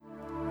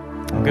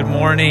Good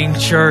morning,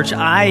 church.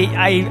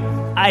 I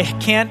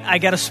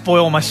got to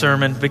spoil my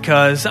sermon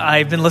because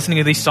I've been listening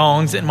to these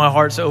songs and my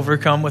heart's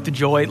overcome with the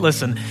joy.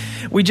 Listen,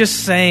 we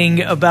just sang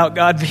about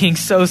God being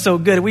so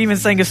good. We even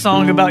sang a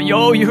song about,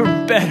 you're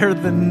better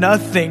than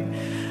nothing.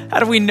 How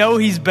do we know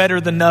he's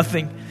better than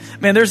nothing?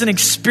 Man, there's an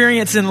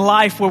experience in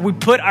life where we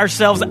put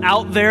ourselves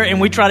out there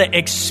and we try to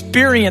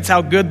experience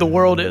how good the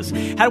world is.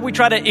 How do we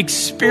try to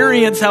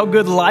experience how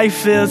good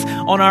life is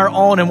on our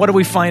own? And what do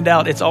we find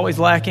out? It's always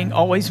lacking,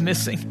 always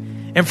missing.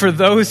 And for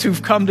those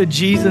who've come to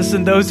Jesus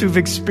and those who've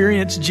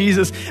experienced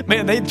Jesus,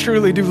 man, they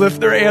truly do lift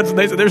their hands and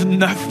they say, there's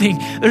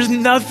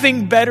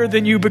nothing better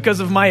than you because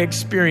of my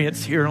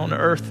experience here on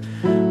earth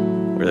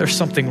where there's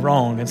something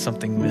wrong and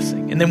something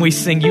missing. And then we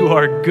sing, you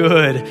are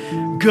good.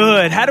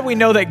 How do we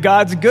know that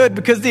God's good?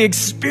 Because the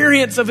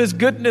experience of his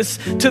goodness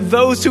to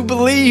those who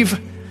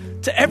believe,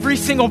 to every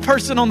single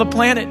person on the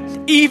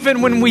planet,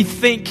 even when we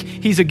think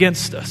he's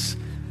against us.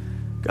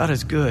 God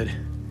is good.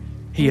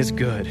 He is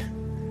good.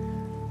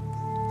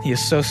 He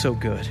is so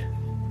good.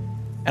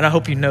 And I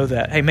hope you know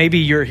that. Hey, maybe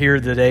you're here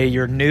today,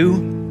 you're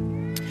new.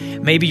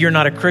 Maybe you're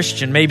not a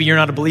Christian. Maybe you're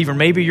not a believer.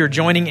 Maybe you're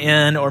joining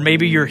in, or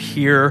maybe you're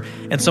here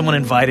and someone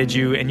invited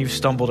you and you've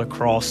stumbled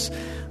across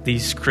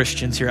these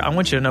Christians here. I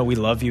want you to know we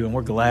love you and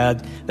we're glad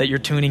that you're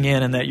tuning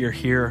in and that you're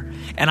here.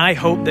 And I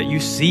hope that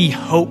you see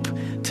hope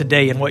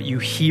today in what you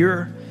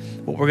hear.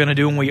 What we're going to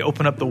do when we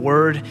open up the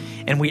Word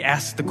and we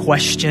ask the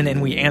question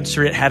and we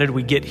answer it, how did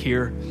we get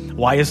here?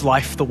 Why is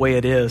life the way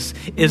it is?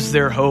 Is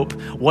there hope?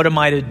 What am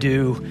I to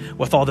do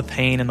with all the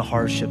pain and the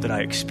hardship that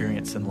I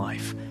experience in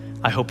life?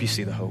 I hope you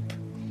see the hope.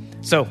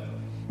 So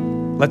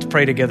let's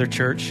pray together,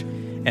 church,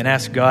 and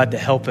ask God to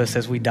help us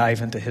as we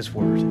dive into his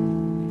Word.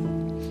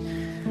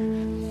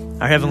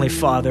 Our Heavenly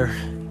Father,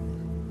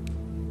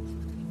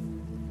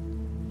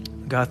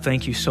 God,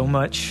 thank you so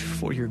much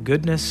for your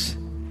goodness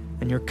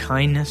and your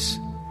kindness,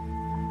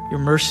 your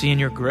mercy and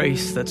your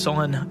grace that's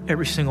on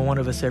every single one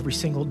of us every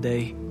single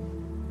day.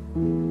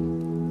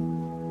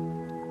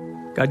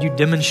 God, you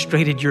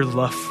demonstrated your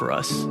love for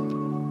us.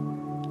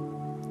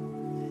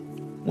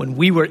 When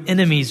we were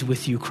enemies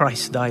with you,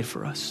 Christ died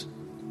for us.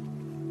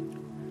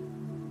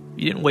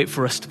 You didn't wait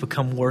for us to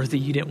become worthy.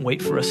 You didn't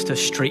wait for us to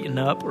straighten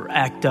up or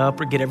act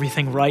up or get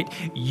everything right.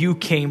 You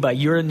came by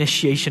your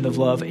initiation of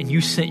love and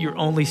you sent your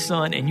only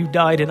Son and you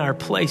died in our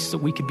place so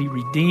we could be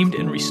redeemed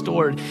and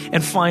restored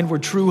and find where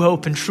true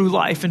hope and true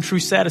life and true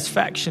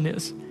satisfaction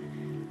is.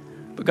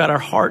 But God, our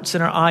hearts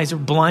and our eyes are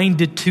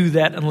blinded to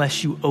that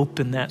unless you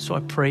open that. So I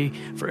pray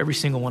for every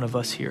single one of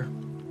us here,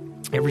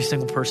 every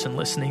single person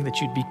listening,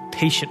 that you'd be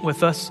patient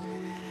with us.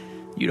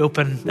 You'd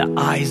open the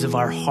eyes of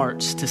our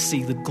hearts to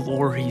see the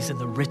glories and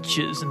the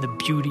riches and the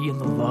beauty and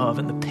the love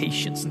and the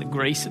patience and the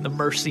grace and the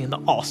mercy and the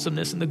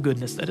awesomeness and the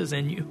goodness that is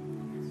in you.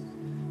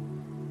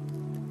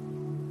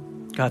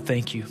 God,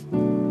 thank you.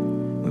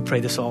 We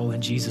pray this all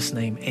in Jesus'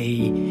 name.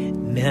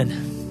 Amen.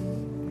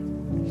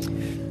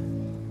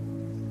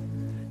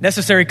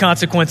 Necessary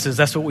consequences.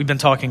 That's what we've been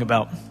talking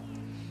about.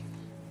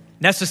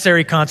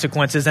 Necessary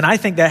consequences. And I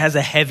think that has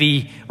a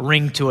heavy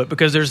ring to it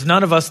because there's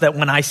none of us that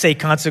when I say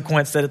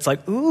consequence that it's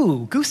like,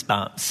 ooh,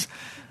 goosebumps.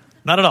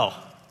 Not at all.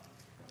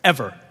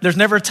 Ever. There's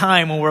never a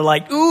time when we're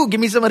like, ooh,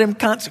 give me some of them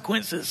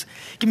consequences.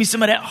 Give me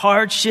some of that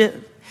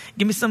hardship.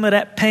 Give me some of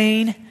that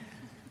pain.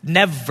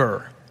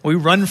 Never. We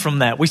run from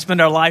that. We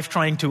spend our life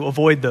trying to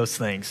avoid those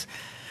things.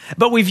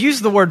 But we've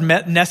used the word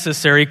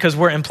necessary because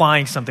we're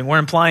implying something. We're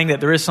implying that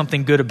there is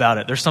something good about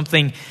it. There's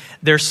something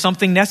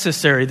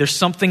necessary. There's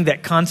something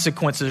that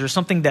consequences or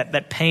something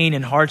that pain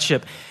and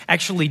hardship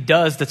actually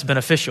does that's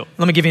beneficial.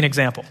 Let me give you an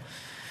example.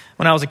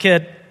 When I was a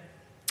kid,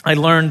 I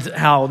learned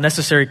how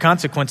necessary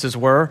consequences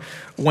were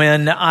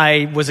when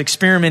I was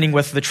experimenting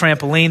with the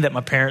trampoline that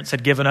my parents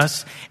had given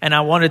us, and I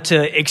wanted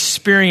to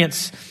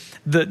experience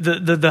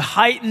the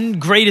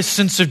heightened greatest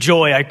sense of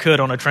joy I could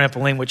on a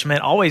trampoline, which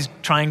meant always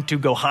trying to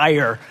go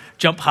higher,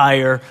 jump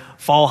higher,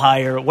 fall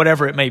higher,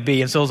 whatever it may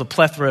be. And so it was a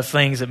plethora of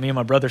things that me and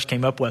my brothers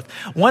came up with.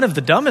 One of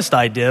the dumbest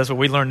ideas where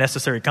we learned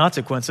necessary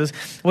consequences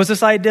was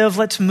this idea of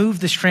let's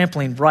move this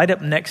trampoline right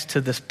up next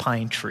to this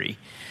pine tree.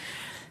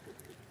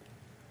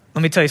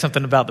 Let me tell you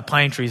something about the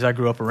pine trees I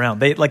grew up around.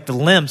 The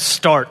limbs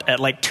start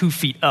at 2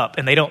 feet up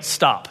and they don't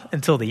stop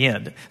until the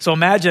end. So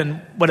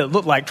imagine what it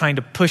looked like trying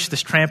to push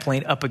this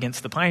trampoline up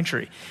against the pine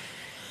tree.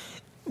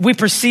 We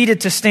proceeded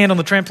to stand on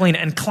the trampoline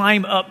and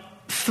climb up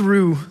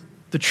through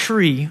the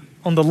tree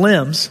on the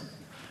limbs.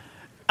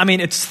 I mean,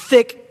 it's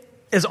thick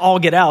as all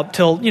get out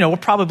till, we're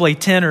probably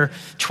 10 or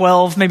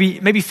 12,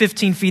 maybe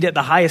 15 feet at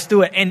the highest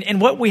through it. And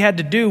what we had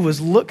to do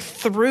was look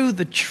through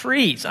the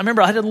trees. I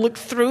remember I had to look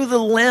through the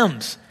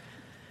limbs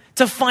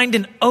to find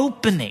an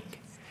opening.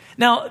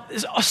 Now,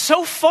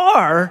 so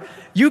far,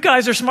 you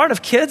guys are smart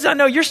enough. Kids, I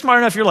know you're smart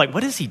enough. You're like,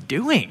 what is he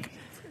doing?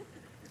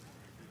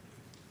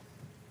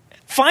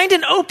 Find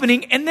an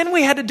opening, and then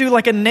we had to do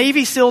a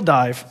Navy SEAL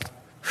dive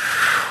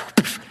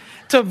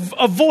to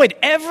avoid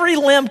every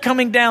limb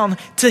coming down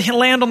to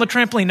land on the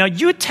trampoline. Now,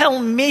 you tell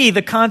me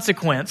the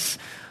consequence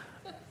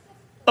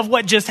of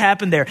what just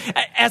happened there.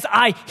 As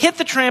I hit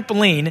the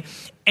trampoline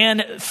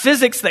and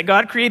physics that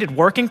God created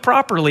working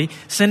properly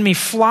send me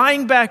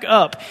flying back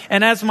up.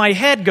 And as my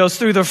head goes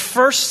through the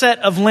first set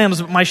of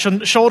limbs, my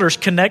shoulders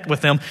connect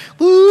with them.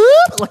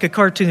 Whoop, like a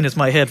cartoon as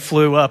my head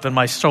flew up and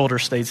my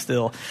shoulders stayed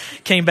still.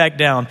 Came back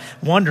down,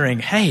 wondering,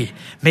 hey,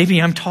 maybe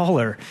I'm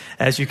taller.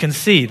 As you can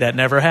see, that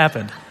never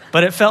happened.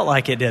 But it felt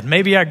like it did.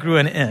 Maybe I grew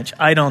an inch.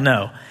 I don't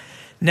know.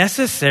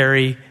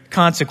 Necessary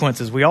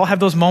consequences. We all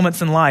have those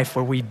moments in life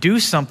where we do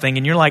something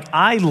and you're like,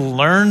 I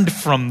learned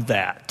from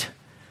that.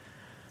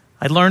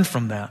 I learned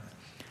from that.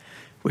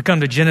 We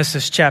come to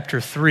Genesis chapter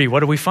 3.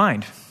 What do we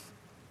find?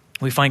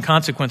 We find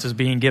consequences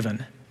being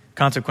given.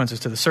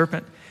 Consequences to the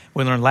serpent.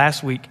 We learned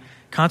last week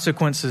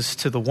consequences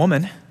to the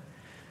woman.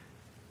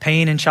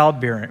 Pain in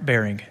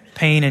childbearing.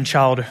 Pain in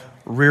child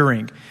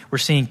rearing. We're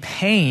seeing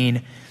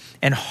pain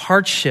and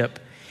hardship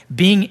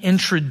being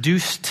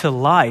introduced to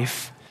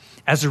life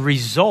as a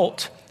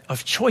result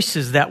of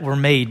choices that were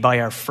made by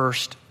our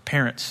first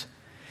parents.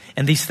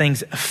 And these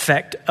things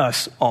affect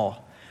us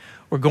all.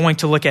 We're going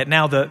to look at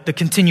now the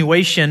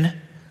continuation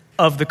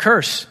of the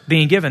curse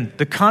being given,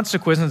 the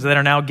consequences that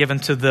are now given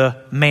to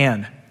the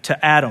man,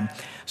 to Adam.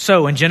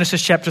 So in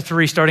Genesis chapter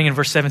 3, starting in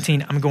verse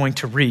 17, I'm going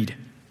to read.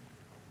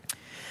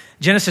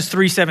 Genesis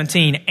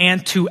 3:17,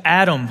 and to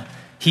Adam,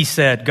 he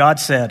said, God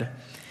said,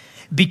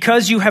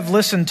 because you have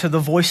listened to the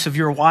voice of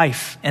your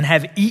wife and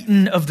have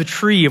eaten of the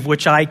tree of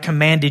which I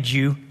commanded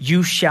you,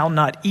 you shall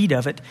not eat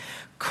of it.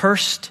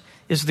 Cursed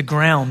is the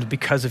ground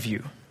because of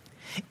you.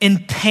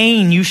 In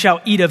pain you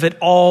shall eat of it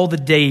all the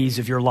days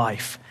of your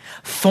life.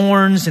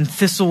 Thorns and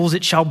thistles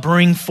it shall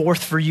bring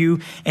forth for you,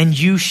 and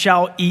you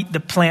shall eat the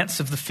plants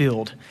of the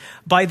field.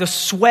 By the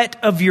sweat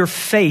of your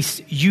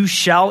face you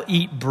shall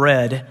eat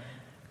bread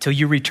till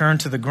you return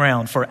to the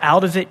ground. For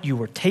out of it you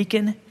were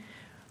taken,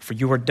 for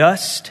you are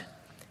dust,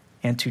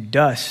 and to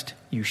dust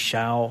you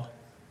shall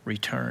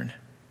return.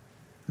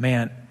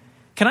 Man,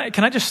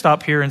 can I just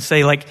stop here and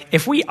say, like,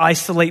 if we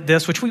isolate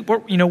this, which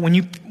when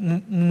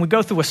we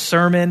go through a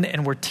sermon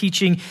and we're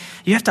teaching,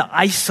 you have to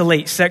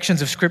isolate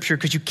sections of Scripture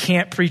because you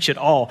can't preach it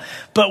all.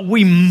 But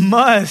we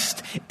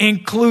must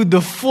include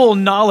the full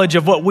knowledge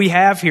of what we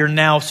have here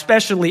now,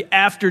 especially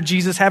after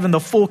Jesus having the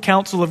full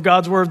counsel of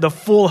God's Word, the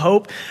full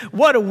hope.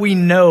 What do we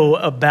know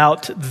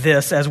about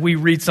this as we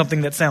read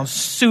something that sounds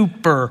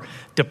super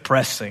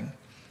depressing?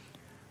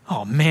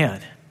 Oh,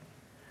 man.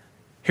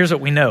 Here's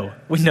what we know.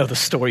 We know the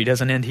story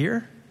doesn't end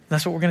here.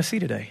 That's what we're going to see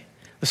today.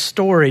 The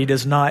story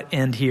does not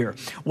end here.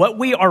 What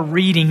we are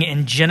reading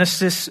in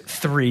Genesis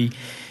 3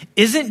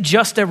 isn't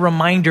just a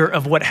reminder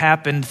of what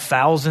happened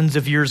thousands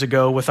of years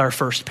ago with our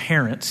first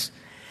parents.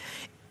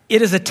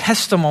 It is a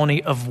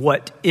testimony of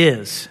what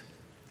is.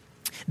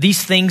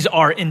 These things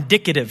are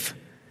indicative,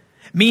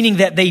 meaning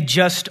that they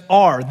just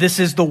are. This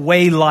is the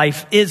way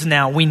life is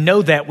now. We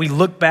know that. We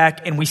look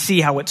back and we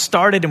see how it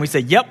started and we say,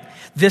 yep,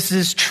 this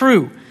is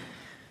true.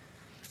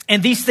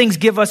 And these things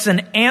give us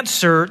an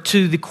answer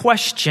to the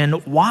question,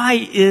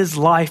 why is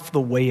life the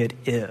way it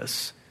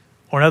is?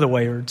 Or in other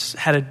words,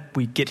 how did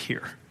we get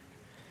here?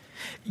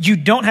 You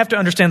don't have to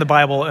understand the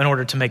Bible in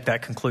order to make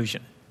that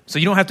conclusion. So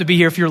you don't have to be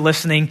here if you're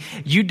listening.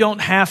 You don't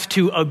have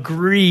to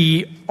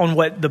agree on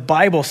what the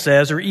Bible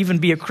says or even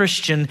be a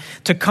Christian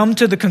to come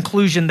to the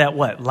conclusion that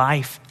what?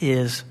 Life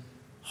is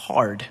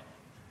hard.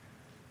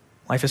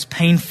 Life is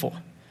painful.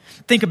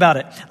 Think about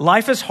it.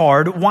 Life is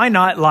hard. Why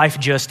not? Life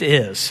just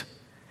is.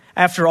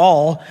 After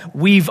all,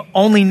 we've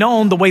only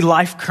known the way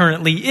life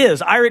currently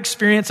is. Our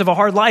experience of a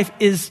hard life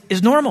is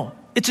normal.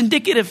 It's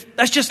indicative.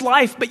 That's just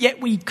life. But yet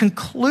we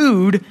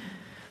conclude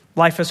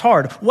life is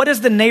hard. What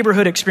is the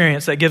neighborhood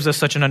experience that gives us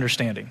such an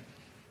understanding?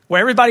 Where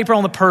everybody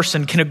on the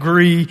person can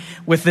agree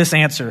with this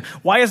answer.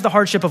 Why is the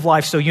hardship of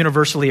life so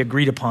universally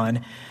agreed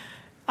upon?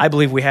 I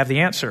believe we have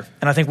the answer.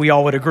 And I think we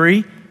all would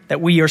agree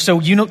that we are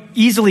so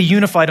easily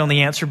unified on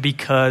the answer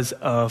because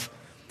of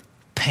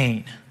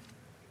pain.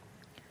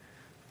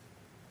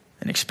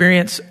 An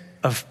experience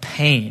of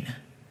pain.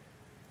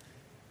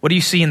 What do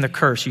you see in the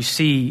curse? You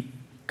see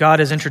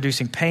God is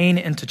introducing pain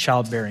into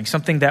childbearing,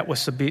 something that was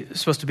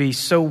supposed to be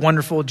so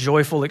wonderful,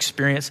 joyful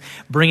experience,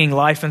 bringing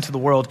life into the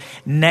world,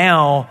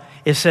 now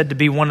is said to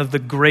be one of the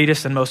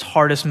greatest and most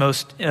hardest,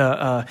 most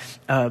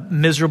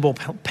miserable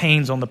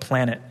pains on the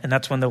planet. And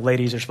that's when the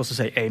ladies are supposed to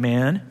say,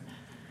 amen.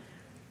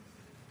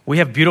 We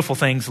have beautiful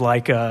things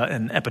like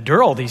an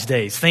epidural these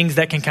days, things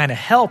that can kind of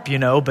help,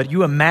 but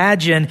you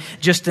imagine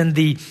just in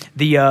the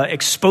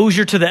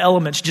exposure to the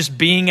elements, just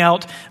being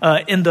out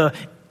in the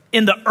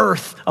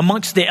earth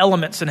amongst the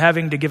elements and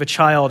having to give a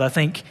child. I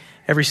think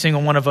every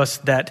single one of us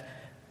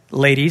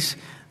ladies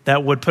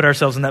that would put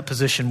ourselves in that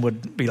position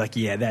would be like,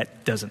 yeah,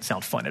 that doesn't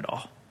sound fun at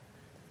all.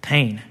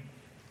 Pain.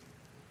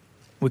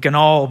 We can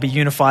all be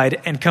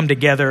unified and come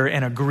together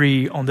and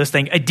agree on this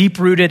thing. A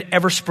deep-rooted,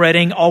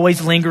 ever-spreading,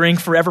 always lingering,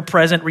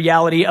 forever-present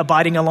reality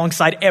abiding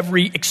alongside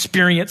every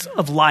experience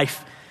of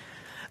life.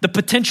 The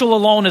potential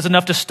alone is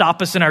enough to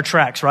stop us in our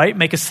tracks, right?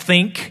 Make us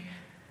think,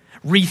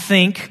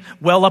 rethink,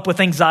 well up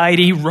with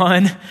anxiety,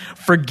 run,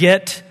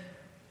 forget,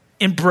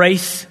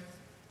 embrace,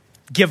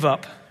 give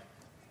up.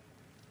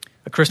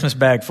 A Christmas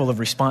bag full of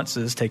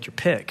responses, take your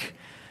pick.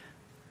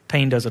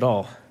 pain does it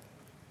all.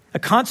 A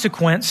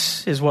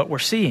consequence is what we're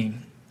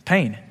seeing,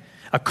 pain.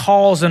 A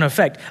cause and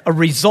effect, a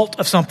result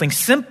of something,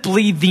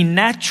 simply the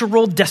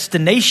natural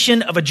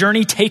destination of a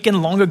journey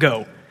taken long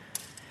ago.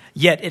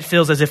 Yet it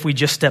feels as if we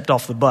just stepped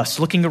off the bus,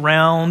 looking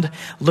around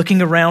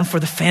for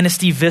the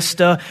fantasy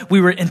vista.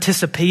 We were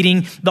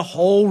anticipating the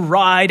whole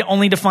ride,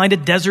 only to find a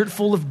desert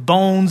full of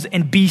bones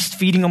and beasts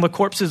feeding on the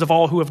corpses of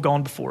all who have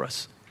gone before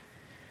us.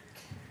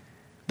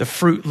 The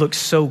fruit looks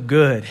so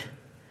good.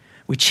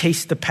 We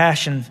chased the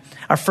passion.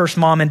 Our first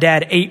mom and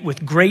dad ate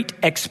with great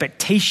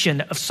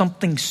expectation of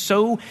something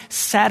so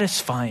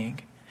satisfying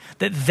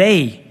that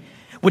they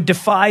would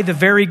defy the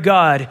very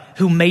God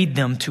who made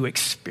them to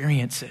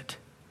experience it.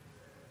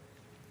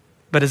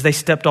 But as they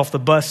stepped off the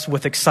bus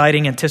with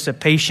exciting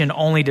anticipation,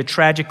 only to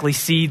tragically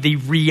see the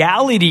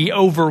reality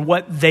over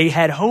what they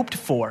had hoped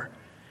for.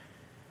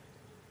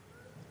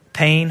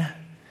 Pain,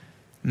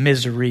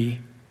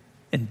 misery,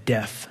 and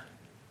death.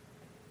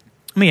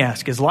 Let me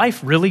ask, is life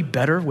really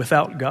better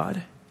without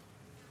God?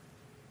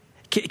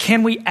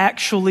 Can we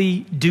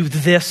actually do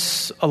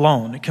this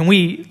alone? Can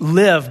we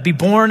live, be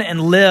born and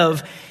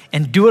live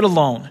and do it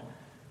alone?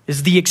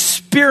 Is the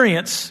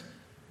experience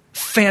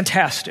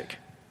fantastic?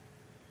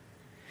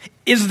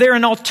 Is there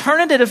an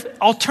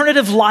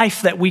alternative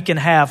life that we can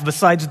have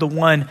besides the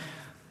one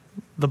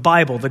the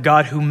Bible, the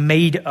God who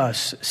made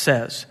us,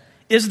 says?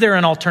 Is there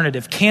an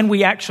alternative? Can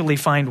we actually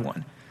find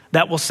one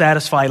that will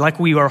satisfy like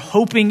we are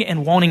hoping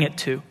and wanting it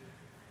to?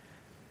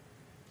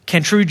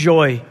 Can true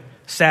joy,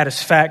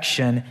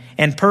 satisfaction,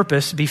 and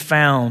purpose be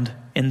found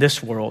in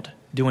this world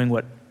doing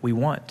what we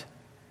want?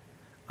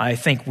 I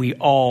think we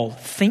all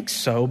think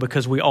so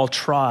because we all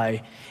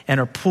try and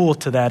are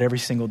pulled to that every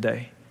single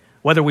day,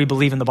 whether we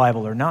believe in the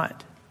Bible or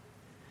not.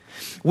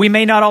 We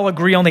may not all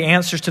agree on the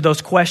answers to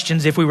those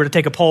questions if we were to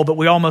take a poll, but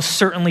we almost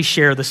certainly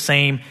share the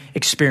same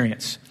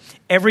experience.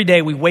 Every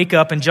day we wake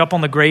up and jump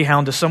on the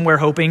Greyhound to somewhere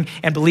hoping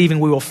and believing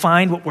we will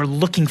find what we're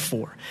looking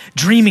for,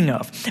 dreaming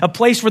of. A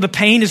place where the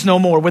pain is no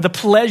more, where the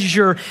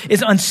pleasure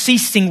is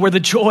unceasing, where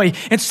the joy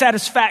and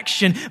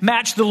satisfaction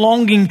match the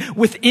longing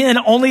within,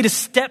 only to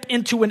step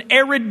into an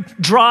arid,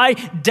 dry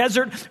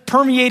desert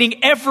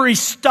permeating every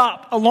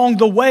stop along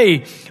the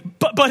way.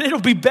 But it'll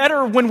be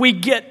better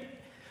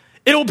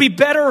it'll be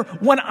better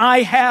when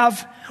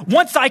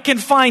once I can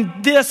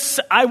find this,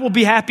 I will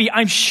be happy.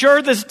 I'm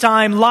sure this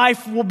time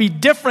life will be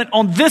different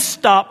on this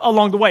stop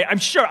along the way. I'm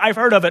sure I've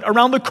heard of it.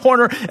 Around the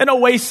corner, an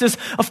oasis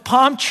of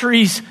palm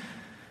trees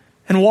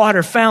and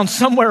water found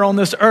somewhere on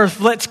this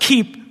earth. Let's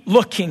keep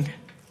looking.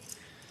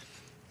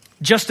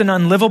 Just an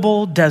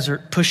unlivable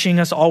desert pushing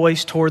us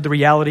always toward the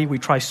reality we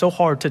try so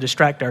hard to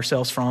distract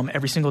ourselves from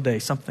every single day.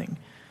 Something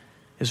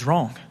is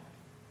wrong.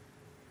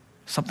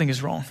 Something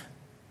is wrong.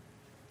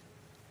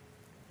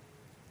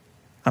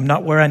 I'm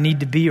not where I need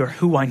to be or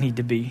who I need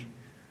to be.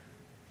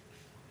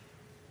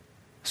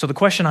 So the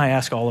question I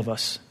ask all of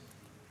us,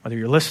 whether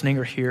you're listening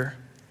or here,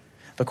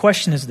 the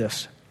question is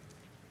this: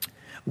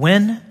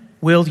 when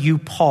will you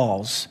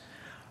pause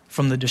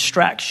from the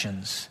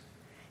distractions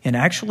and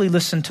actually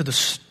listen to the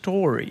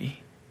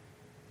story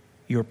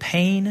your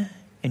pain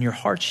and your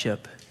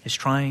hardship is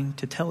trying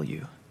to tell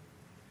you?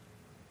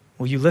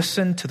 Will you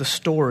listen to the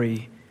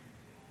story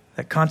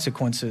that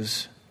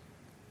consequences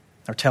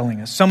are telling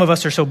us? Some of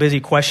us are so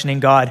busy questioning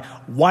God,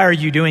 why are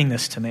you doing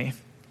this to me?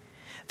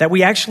 That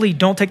we actually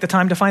don't take the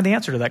time to find the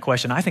answer to that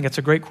question. I think it's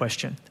a great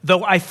question.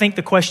 Though I think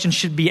the question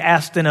should be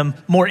asked in a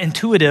more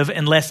intuitive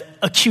and less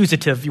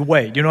accusative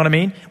way. Do you know what I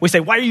mean? We say,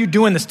 why are you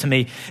doing this to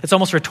me? It's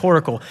almost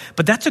rhetorical.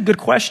 But that's a good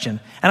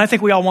question. And I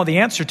think we all want the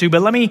answer to.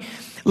 But let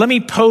me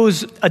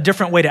pose a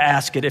different way to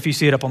ask it if you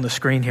see it up on the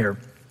screen here.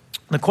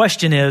 The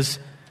question is,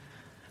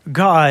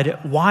 God,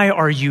 why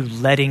are you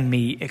letting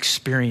me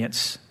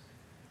experience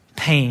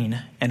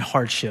pain and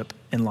hardship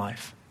in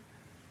life?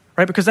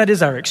 Right? Because that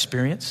is our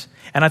experience.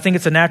 And I think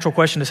it's a natural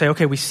question to say,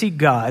 okay, we see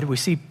God, we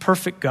see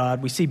perfect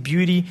God, we see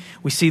beauty,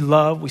 we see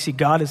love, we see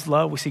God is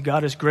love, we see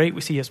God is great,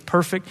 we see He is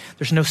perfect,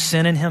 there's no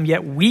sin in Him,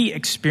 yet we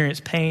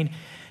experience pain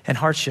and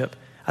hardship.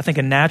 I think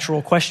a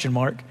natural question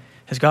mark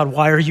is, God,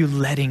 why are you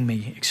letting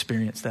me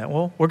experience that?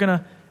 Well, we're going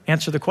to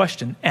answer the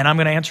question, and I'm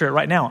going to answer it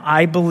right now.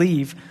 I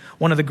believe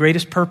one of the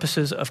greatest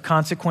purposes of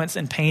consequence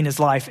and pain in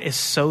life is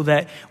so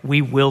that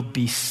we will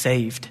be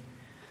saved.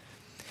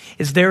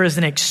 There is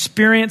an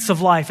experience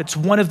of life. It's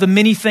one of the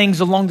many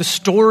things along the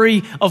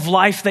story of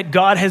life that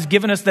God has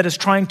given us that is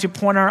trying to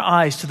point our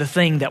eyes to the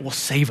thing that will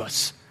save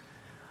us.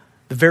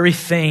 The very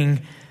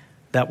thing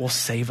that will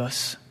save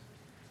us.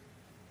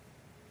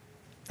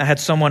 I had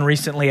someone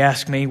recently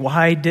ask me,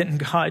 why didn't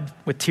God,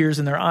 with tears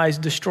in their eyes,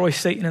 destroy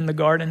Satan in the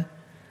garden?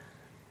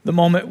 The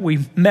moment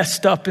we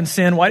messed up in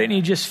sin, why didn't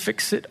He just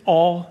fix it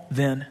all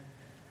then?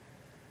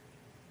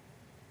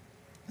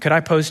 Could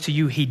I pose to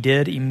you, He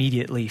did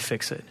immediately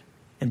fix it.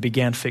 And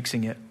began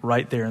fixing it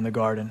right there in the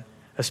garden,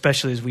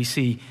 especially as we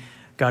see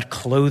God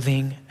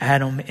clothing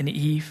Adam and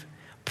Eve,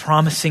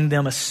 promising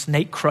them a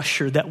snake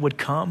crusher that would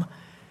come,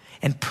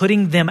 and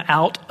putting them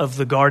out of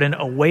the garden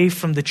away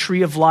from the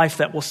tree of life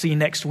that we'll see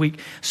next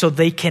week so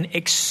they can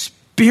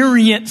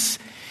experience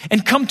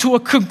and come to a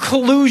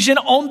conclusion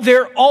on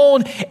their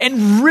own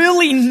and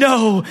really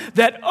know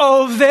that,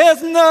 oh,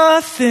 there's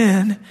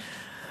nothing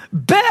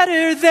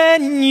better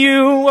than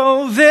you.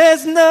 Oh,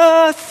 there's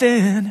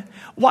nothing.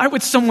 Why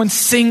would someone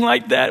sing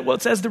like that? Well,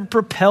 it's as they're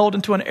propelled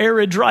into an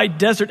arid, dry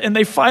desert, and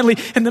they finally,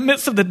 in the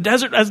midst of the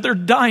desert, as they're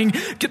dying,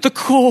 get the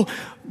cool,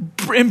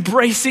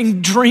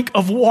 embracing drink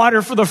of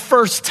water for the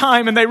first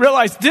time, and they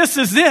realize this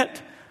is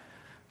it.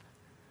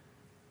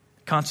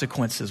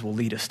 Consequences will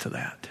lead us to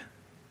that.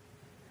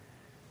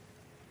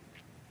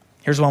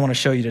 Here's what I want to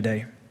show you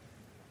today.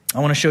 I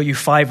want to show you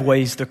 5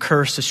 ways the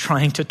curse is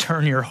trying to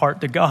turn your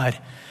heart to God.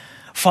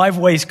 5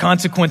 ways,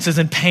 consequences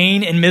and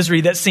pain and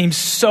misery that seems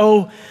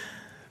so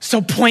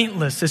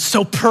pointless. It's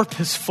so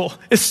purposeful.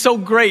 It's so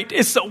great.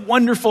 It's so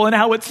wonderful in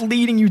how it's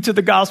leading you to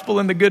the gospel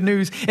and the good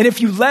news. And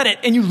if you let it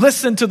and you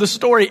listen to the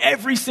story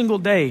every single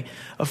day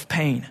of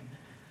pain,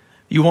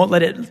 you won't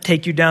let it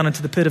take you down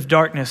into the pit of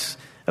darkness,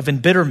 of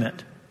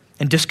embitterment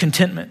and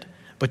discontentment,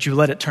 but you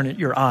let it turn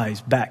your eyes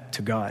back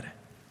to God.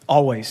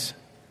 Always.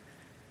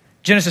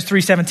 Genesis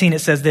 3:17, it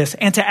says this,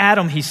 and to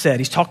Adam he said,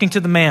 he's talking to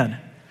the man,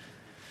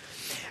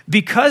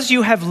 because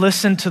you have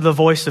listened to the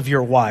voice of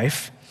your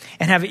wife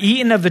and have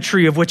eaten of the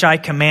tree of which I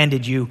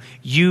commanded you,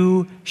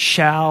 you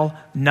shall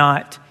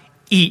not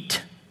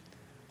eat.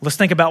 Let's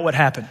think about what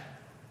happened.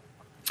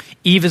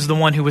 Eve is the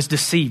one who was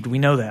deceived. We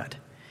know that.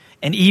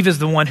 And Eve is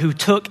the one who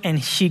took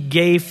and she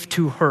gave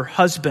to her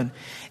husband.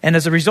 And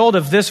as a result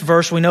of this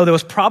verse, we know there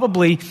was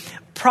probably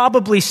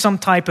some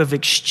type of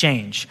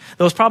exchange.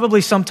 There was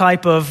probably some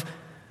type of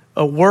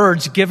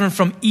words given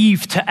from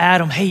Eve to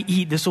Adam. Hey,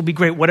 eat, this will be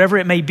great. Whatever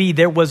it may be,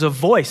 there was a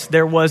voice.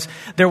 There was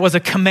a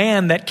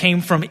command that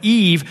came from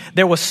Eve.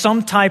 There was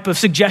some type of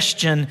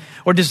suggestion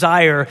or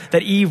desire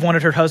that Eve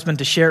wanted her husband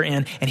to share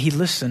in, and he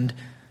listened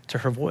to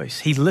her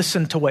voice. He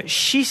listened to what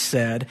she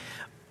said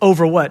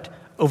over what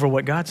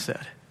God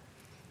said.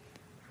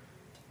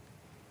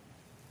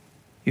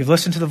 You've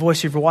listened to the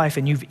voice of your wife,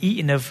 and you've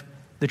eaten of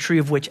the tree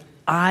of which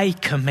I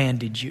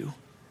commanded you.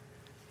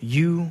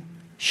 You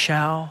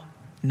shall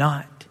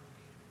not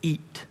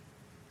eat.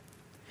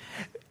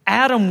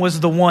 Adam was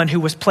the one who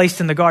was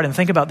placed in the garden.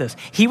 Think about this.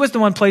 He was the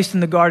one placed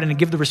in the garden and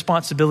given the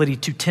responsibility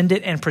to tend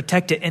it and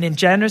protect it. And in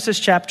Genesis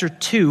chapter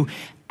 2,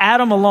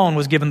 Adam alone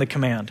was given the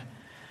command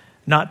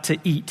not to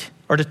eat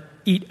or to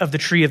eat of the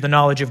tree of the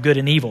knowledge of good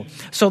and evil.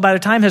 So by the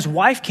time his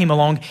wife came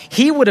along,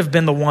 he would have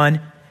been the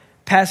one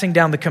passing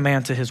down the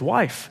command to his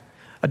wife.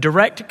 A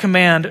direct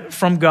command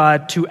from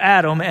God to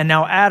Adam, and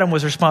now Adam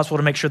was responsible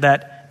to make sure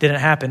that didn't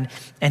happen,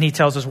 and he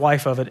tells his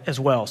wife of it as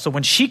well. So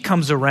when she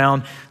comes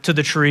around to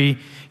the tree,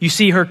 you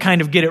see her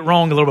kind of get it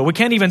wrong a little bit. We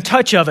can't even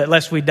touch of it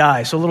lest we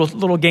die. So a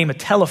little game of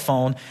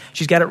telephone.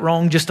 She's got it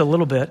wrong just a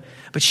little bit,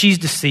 but she's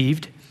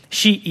deceived.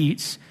 She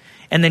eats,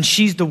 and then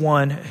she's the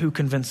one who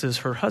convinces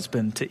her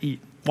husband to eat.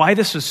 Why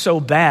this was so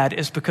bad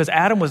is because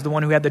Adam was the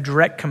one who had the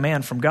direct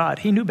command from God.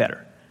 He knew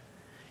better.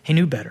 He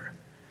knew better.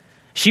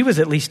 She was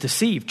at least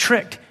deceived,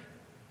 tricked.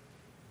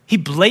 He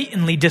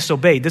blatantly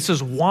disobeyed. This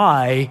is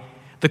why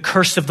the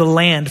curse of the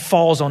land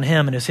falls on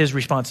him and is his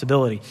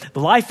responsibility. The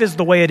life is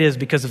the way it is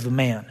because of the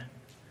man.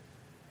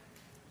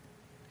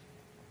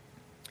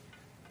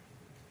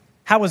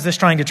 How is this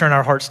trying to turn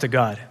our hearts to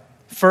God?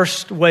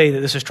 First way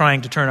that this is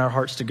trying to turn our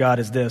hearts to God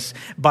is this: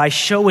 by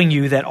showing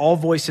you that all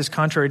voices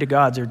contrary to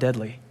God's are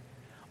deadly.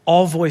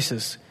 All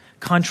voices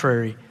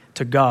contrary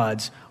to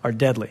God's are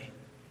deadly.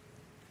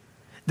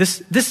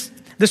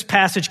 This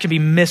passage can be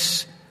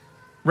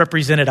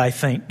misrepresented, I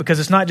think, because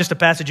it's not just a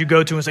passage you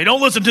go to and say,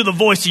 don't listen to the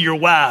voice of your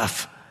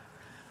wife.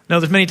 No,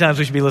 there's many times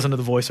we should be listening to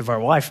the voice of our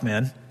wife,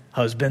 men,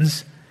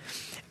 husbands.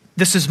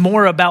 This is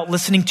more about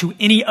listening to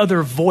any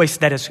other voice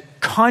that is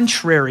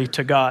contrary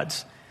to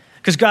God's.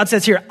 Because God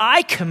says here,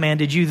 I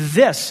commanded you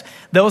this.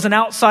 There was an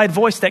outside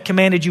voice that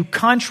commanded you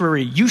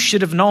contrary. You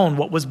should have known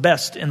what was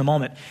best in the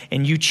moment,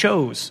 and you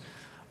chose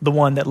the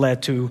one that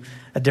led to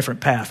a different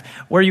path.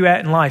 Where are you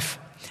at in life?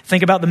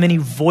 Think about the many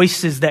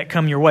voices that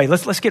come your way.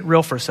 Let's get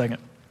real for a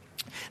second.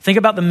 Think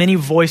about the many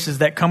voices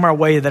that come our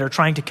way that are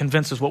trying to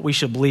convince us what we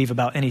should believe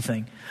about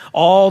anything.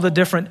 All the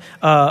different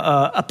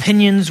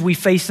opinions we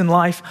face in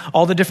life,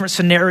 all the different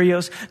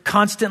scenarios,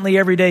 constantly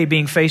every day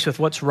being faced with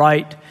what's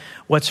right,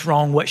 what's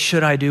wrong, what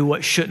should I do,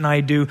 what shouldn't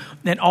I do,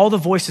 and all the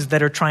voices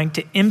that are trying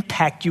to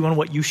impact you on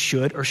what you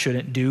should or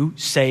shouldn't do,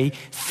 say,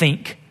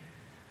 think.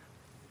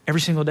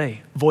 Every single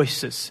day,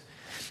 voices.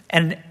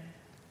 And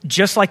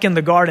just like in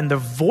the garden, the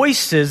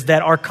voices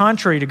that are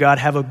contrary to God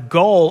have a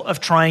goal of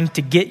trying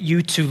to get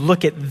you to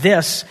look at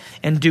this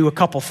and do a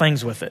couple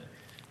things with it.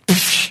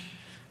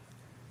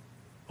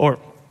 Or,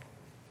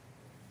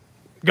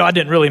 God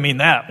didn't really mean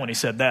that when he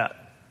said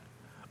that.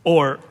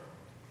 Or,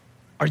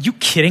 are you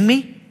kidding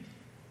me?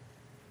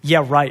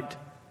 Yeah, right.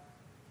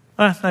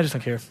 I just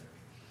don't care.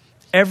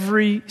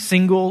 Every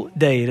single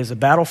day, it is a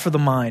battle for the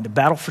mind, a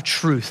battle for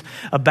truth,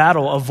 a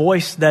battle, a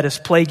voice that is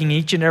plaguing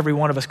each and every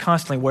one of us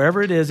constantly.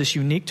 Wherever it is, it's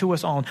unique to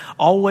us all.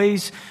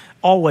 Always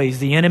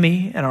the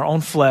enemy and our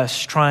own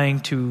flesh trying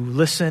to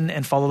listen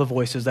and follow the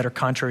voices that are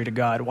contrary to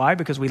God. Why?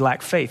 Because we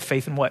lack faith.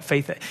 Faith in what?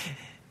 Faith that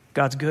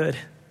God's good.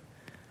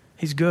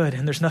 He's good,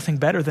 and there's nothing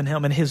better than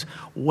him, and his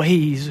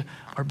ways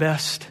are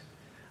best.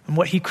 And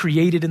what he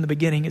created in the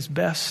beginning is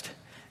best,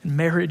 and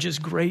marriage is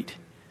great,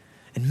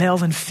 and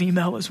male and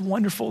female is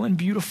wonderful and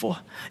beautiful,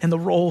 and the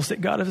roles that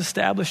God has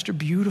established are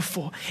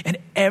beautiful, and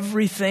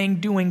everything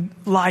doing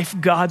life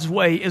God's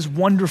way is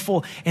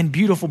wonderful and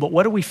beautiful. But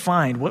what do we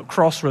find? What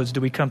crossroads do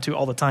we come to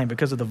all the time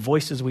because of the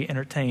voices we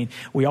entertain?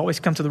 We always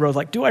come to the road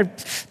like, do I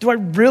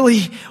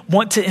really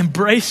want to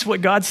embrace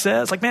what God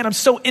says? Like, man, I'm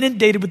so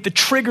inundated with the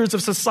triggers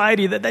of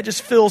society that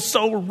just feels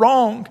so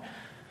wrong.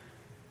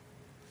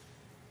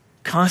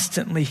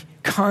 Constantly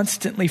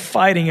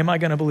fighting, am I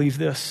going to believe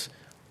this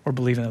or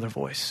believe another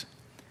voice?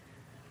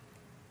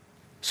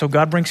 So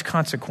God brings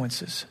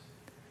consequences.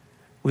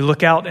 We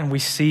look out and we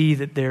see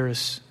that there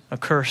is a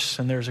curse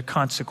and there's a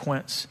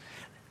consequence.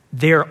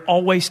 They're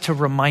always to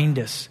remind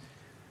us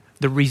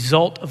the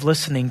result of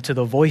listening to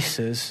the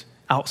voices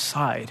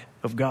outside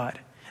of God.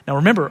 Now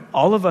remember,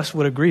 all of us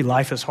would agree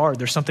life is hard.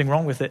 There's something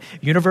wrong with it.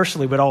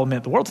 Universally, we'd all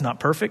admit the world's not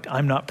perfect.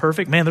 I'm not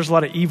perfect. Man, there's a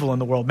lot of evil in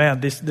the world. Man,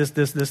 this,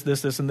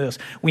 and this.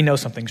 We know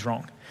something's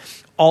wrong.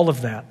 All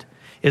of that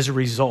is a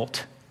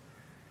result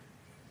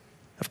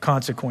of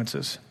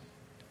consequences,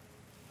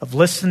 of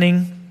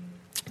listening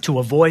to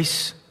a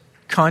voice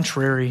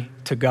contrary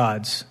to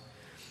God's.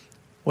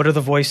 What are the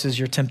voices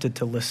you're tempted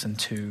to listen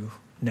to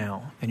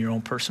now in your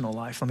own personal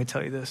life? Let me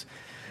tell you this.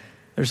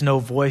 There's no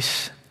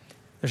voice,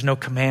 there's no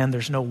command,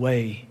 there's no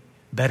way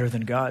better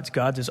than God's.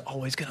 God's is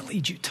always going to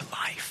lead you to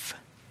life.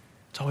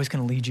 It's always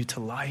going to lead you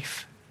to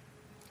life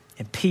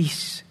and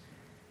peace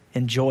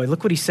and joy.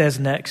 Look what he says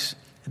next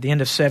at the end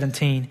of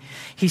 17.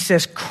 He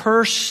says,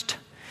 cursed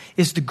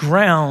is the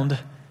ground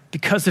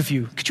because of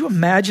you. Could you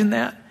imagine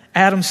that?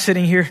 Adam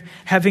sitting here,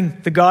 having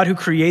the God who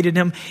created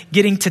him,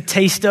 getting to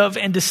taste of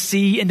and to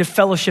see and to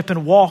fellowship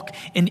and walk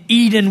in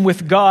Eden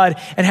with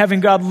God, and having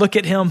God look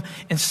at him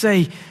and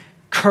say,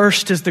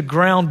 cursed is the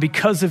ground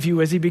because of you,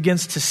 as he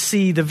begins to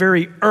see the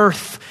very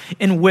earth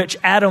in which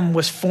Adam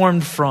was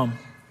formed from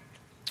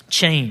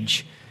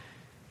change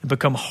and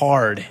become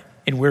hard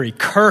and weary.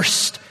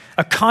 Cursed,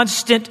 a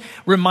constant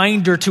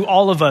reminder to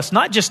all of us,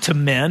 not just to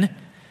men,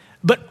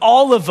 but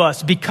all of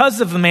us,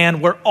 because of the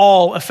man, we're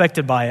all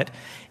affected by it,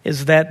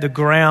 is that the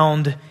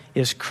ground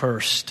is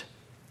cursed.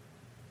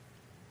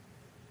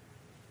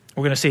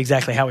 We're going to see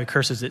exactly how he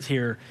curses it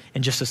here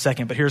in just a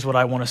second, but here's what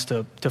I want us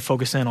to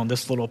focus in on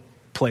this little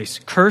place.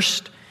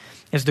 Cursed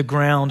is the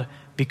ground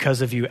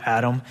because of you,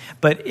 Adam.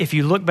 But if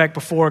you look back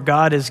before,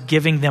 God is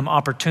giving them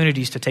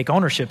opportunities to take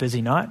ownership, is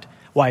he not?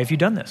 Why have you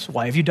done this?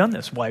 Why have you done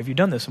this? Why have you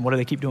done this? And what do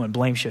they keep doing?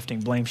 Blame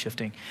shifting.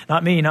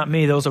 Not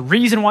me. There was a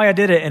reason why I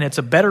did it, and it's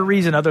a better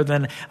reason other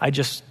than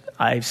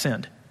I've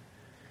sinned.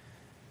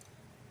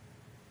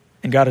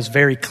 And God is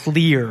very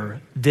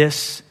clear,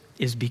 this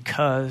is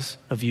because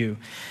of you.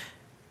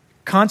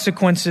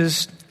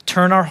 Consequences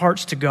turn our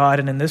hearts to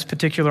God, and in this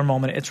particular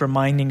moment, it's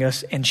reminding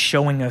us and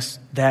showing us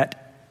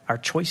that our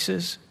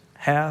choices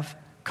have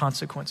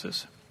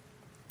consequences.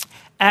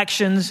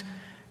 Actions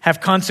have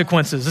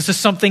consequences. This is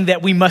something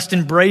that we must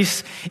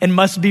embrace and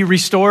must be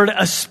restored,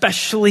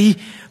 especially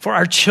for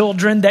our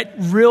children, that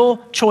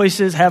real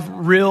choices have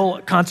real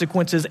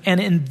consequences. And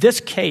in this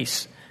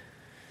case,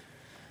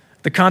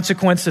 the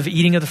consequence of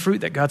eating of the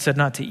fruit that God said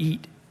not to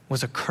eat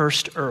was a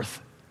cursed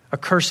earth, a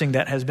cursing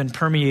that has been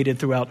permeated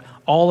throughout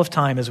all of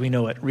time as we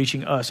know it,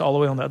 reaching us all the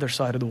way on the other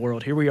side of the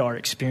world. Here we are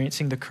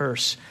experiencing the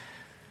curse.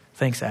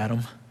 Thanks,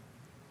 Adam.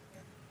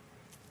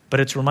 But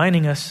it's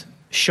reminding us,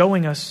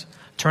 showing us,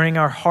 turning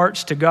our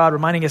hearts to God,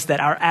 reminding us that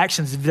our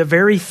actions, the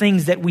very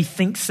things that we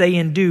think, say,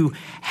 and do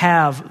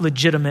have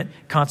legitimate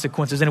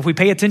consequences. And if we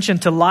pay attention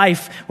to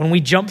life, when we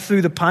jump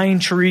through the pine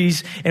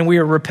trees and we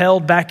are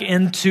repelled back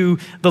into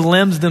the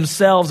limbs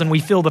themselves and we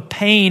feel the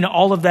pain,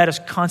 all of that is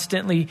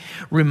constantly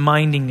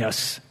reminding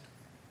us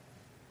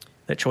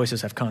that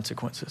choices have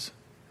consequences.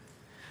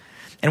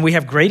 And we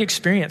have great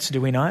experience,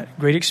 do we not?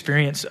 Great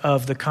experience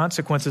of the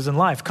consequences in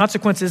life.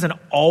 Consequence isn't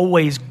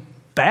always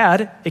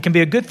bad. It can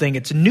be a good thing.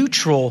 It's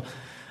neutral.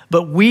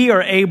 But we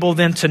are able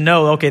then to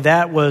know, okay,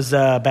 that was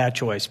a bad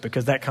choice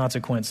because that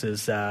consequence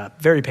is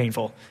very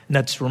painful. And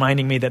that's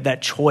reminding me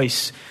that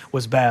choice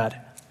was bad.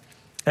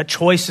 That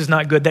choice is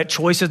not good. That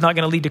choice is not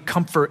going to lead to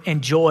comfort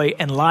and joy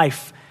and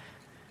life.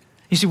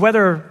 You see,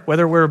 whether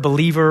we're a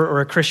believer or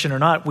a Christian or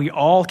not, we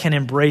all can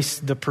embrace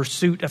the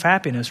pursuit of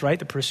happiness, right?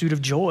 The pursuit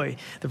of joy,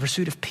 the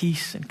pursuit of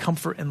peace and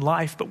comfort in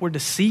life. But we're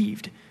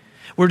deceived.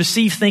 We're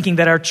deceived thinking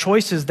that our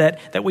choices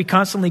that we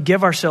constantly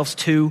give ourselves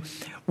to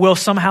will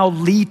somehow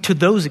lead to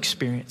those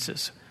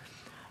experiences.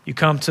 You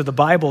come to the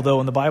Bible, though,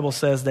 and the Bible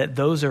says that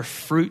those are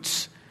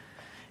fruits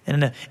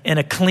and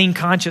a clean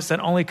conscience that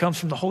only comes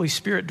from the Holy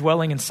Spirit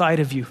dwelling inside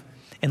of you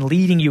and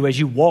leading you as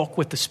you walk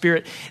with the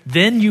Spirit.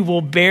 Then you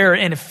will bear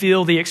and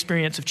feel the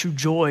experience of true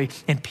joy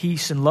and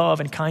peace and love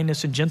and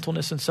kindness and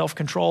gentleness and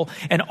self-control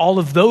and all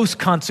of those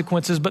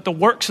consequences. But the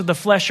works of the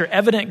flesh are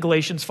evident,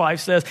 Galatians 5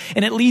 says,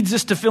 and it leads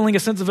us to feeling a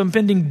sense of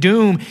impending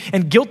doom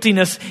and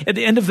guiltiness at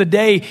the end of the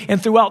day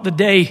and throughout the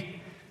day.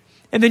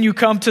 And then you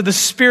come to the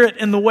Spirit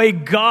and the way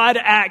God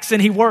acts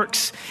and he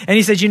works. And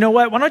he says, you know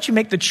what? Why don't you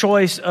make the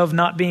choice of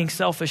not being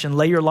selfish and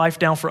lay your life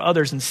down for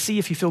others and see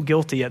if you feel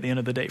guilty at the end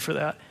of the day for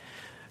that.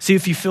 See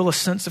if you feel a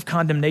sense of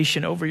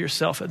condemnation over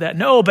yourself at that.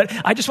 No, but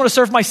I just want to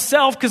serve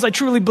myself because I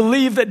truly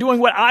believe that doing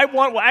what I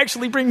want will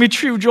actually bring me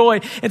true joy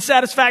and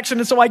satisfaction.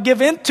 And so I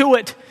give into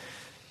it.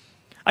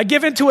 I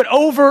give into it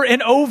over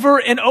and over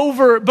and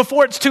over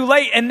before it's too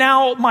late. And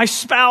now my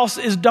spouse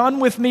is done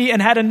with me and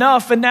had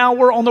enough. And now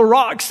we're on the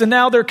rocks. And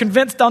now they're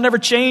convinced I'll never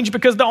change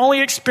because the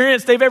only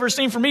experience they've ever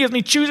seen from me is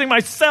me choosing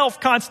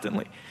myself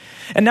constantly.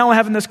 And now I'm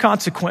having this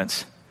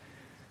consequence,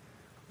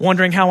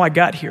 wondering how I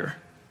got here.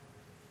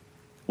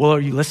 Well,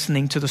 are you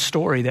listening to the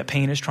story that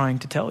pain is trying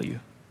to tell you?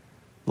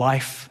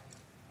 Life,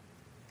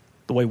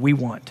 the way we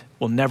want,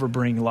 will never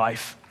bring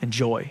life and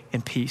joy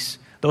and peace.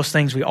 Those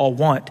things we all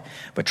want,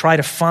 but try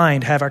to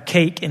find, have our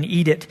cake and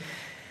eat it.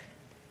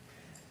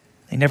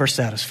 They never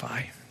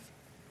satisfy.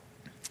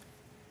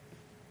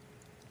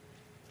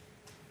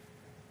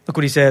 Look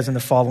what he says in the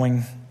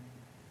following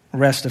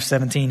rest of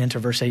 17 into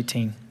verse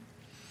 18.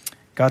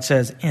 God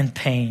says, in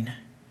pain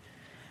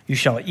you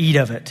shall eat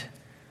of it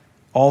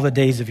all the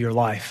days of your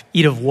life.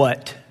 Eat of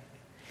what?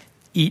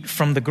 Eat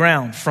from the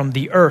ground, from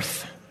the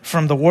earth,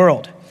 from the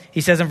world.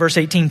 He says in verse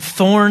 18,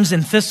 thorns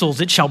and thistles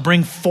it shall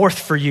bring forth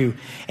for you,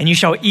 and you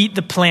shall eat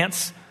the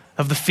plants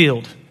of the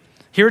field.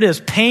 Here it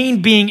is,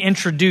 pain being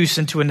introduced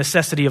into a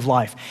necessity of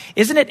life.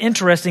 Isn't it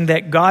interesting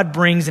that God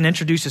brings and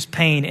introduces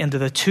pain into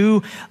the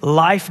two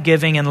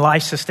life-giving and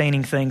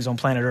life-sustaining things on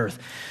planet Earth?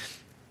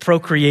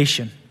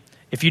 Procreation.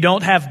 If you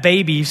don't have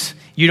babies,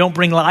 you don't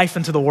bring life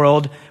into the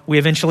world, we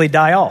eventually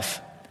die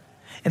off.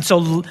 And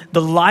so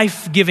the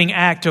life-giving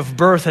act of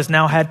birth has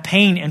now had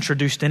pain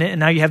introduced in it.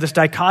 And now you have this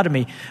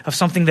dichotomy of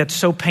something that's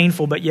so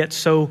painful, but yet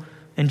so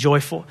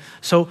enjoyable.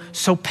 So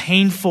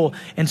painful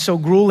and so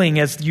grueling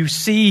as you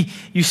see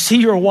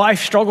your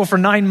wife struggle for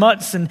 9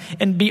 months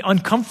and be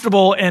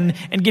uncomfortable and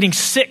getting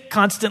sick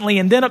constantly.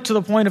 And then up to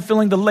the point of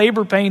feeling the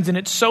labor pains. And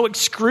it's so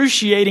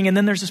excruciating. And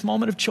then there's this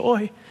moment of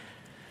joy.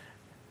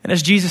 And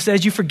as Jesus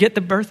says, you forget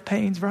the birth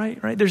pains, right?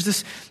 There's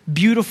this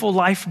beautiful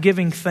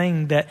life-giving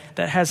thing that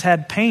has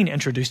had pain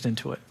introduced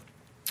into it.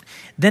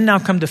 Then now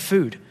come to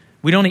food.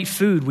 We don't eat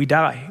food, we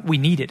die. We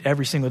need it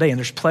every single day. And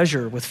there's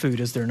pleasure with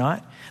food, is there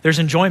not? There's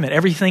enjoyment.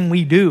 Everything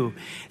we do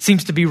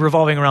seems to be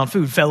revolving around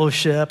food,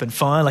 fellowship and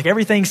fun. Like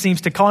everything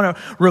seems to kind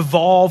of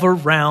revolve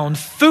around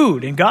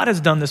food. And God has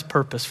done this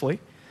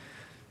purposefully.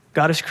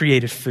 God has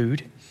created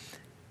food.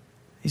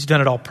 He's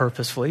done it all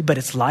purposefully, but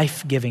it's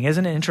life-giving.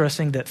 Isn't it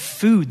interesting that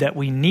food that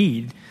we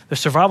need, the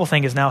survival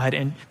thing has now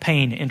had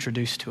pain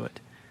introduced to it.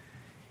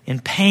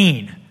 In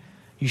pain,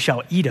 you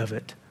shall eat of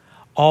it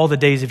all the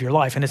days of your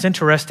life. And it's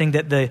interesting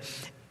that the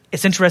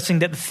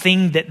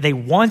thing that they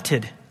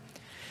wanted,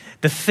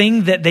 the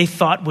thing that they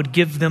thought would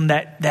give them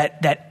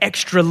that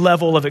extra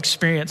level of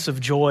experience of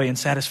joy and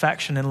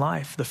satisfaction in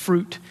life, the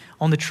fruit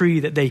on the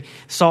tree that they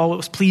saw what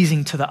was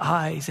pleasing to the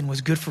eyes and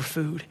was good for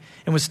food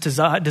and was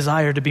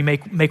desired to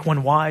make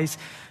one wise,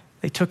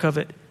 they took of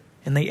it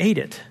and they ate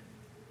it.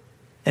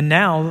 And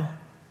now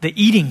the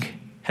eating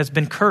has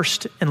been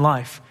cursed in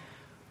life.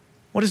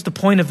 What is the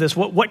point of this?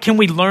 What can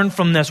we learn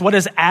from this? What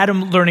is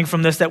Adam learning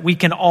from this that we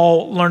can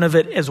all learn of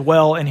it as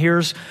well? And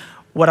here's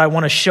what I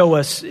want to show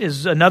us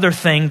is another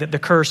thing that the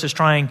curse is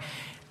trying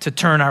to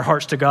turn our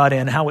hearts to God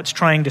in, how it's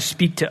trying to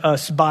speak to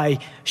us by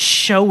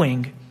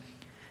showing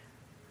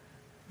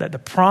that the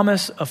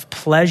promise of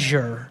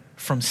pleasure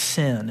from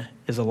sin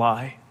is a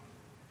lie.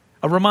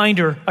 A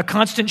reminder, a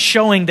constant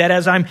showing that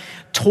as I'm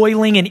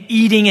toiling and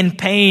eating in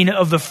pain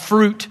of the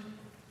fruit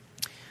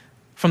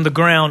from the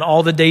ground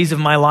all the days of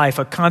my life,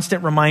 a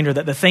constant reminder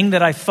that the thing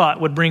that I thought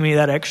would bring me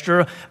that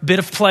extra bit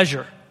of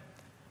pleasure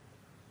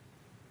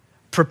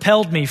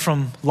propelled me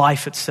from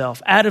life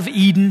itself, out of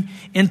Eden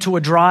into a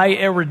dry,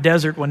 arid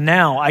desert when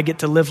now I get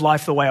to live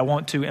life the way I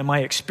want to, and my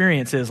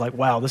experience is like,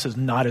 wow, this is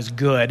not as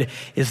good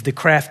as the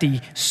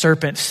crafty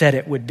serpent said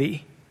it would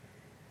be.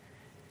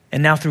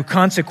 And now through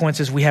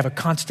consequences, we have a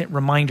constant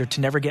reminder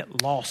to never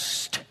get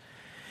lost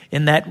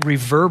in that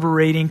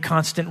reverberating,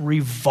 constant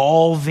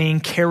revolving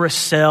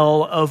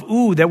carousel of,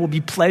 there will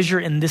be pleasure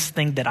in this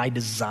thing that I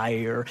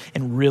desire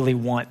and really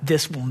want.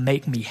 This will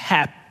make me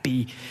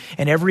happy.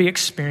 And every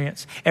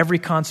experience, every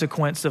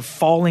consequence of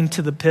falling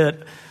to the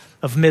pit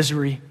of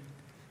misery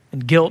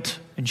and guilt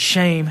and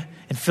shame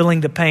and feeling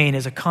the pain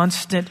is a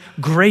constant,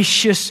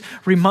 gracious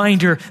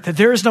reminder that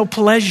there is no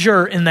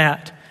pleasure in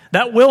that.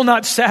 That will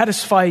not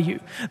satisfy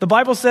you. The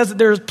Bible says that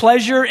there is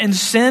pleasure in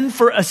sin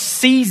for a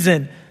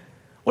season.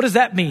 What does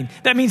that mean?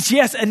 That means,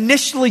 yes,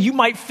 initially you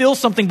might feel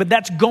something, but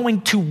that's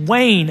going to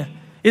wane,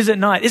 is it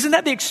not? Isn't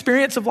that the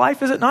experience of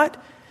life, is it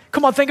not?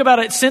 Come on, think about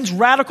it. Sin's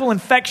radical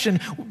infection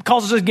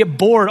causes us to get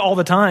bored all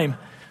the time,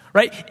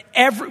 right?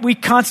 We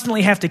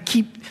constantly have to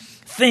keep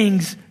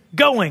things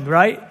going,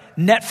 right?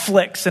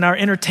 Netflix and our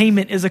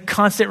entertainment is a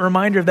constant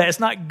reminder of that. It's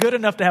not good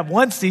enough to have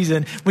one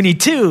season. We need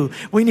 2.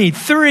 We need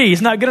 3.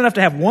 It's not good enough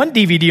to have one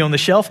DVD on the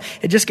shelf.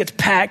 It just gets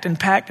packed and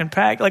packed and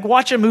packed. Like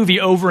watch a movie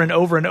over and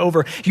over and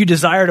over. You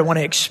desire to want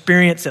to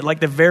experience it like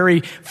the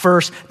very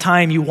first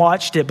time you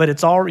watched it, but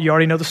you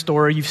already know the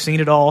story. You've seen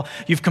it all.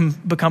 You've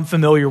become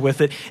familiar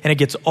with it, and it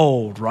gets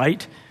old,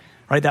 right?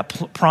 Right?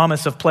 That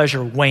promise of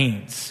pleasure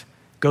wanes,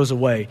 goes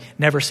away,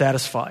 never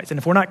satisfies. And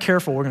if we're not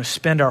careful, we're going to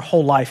spend our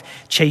whole life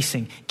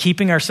chasing,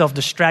 keeping ourselves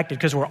distracted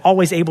because we're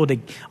always able to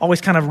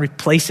kind of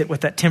replace it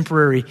with that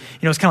temporary,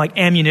 it's kind of like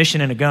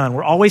ammunition in a gun.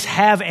 We always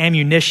have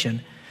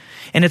ammunition,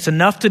 and it's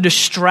enough to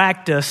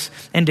distract us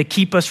and to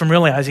keep us from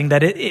realizing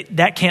that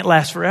that can't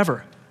last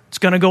forever. It's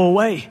going to go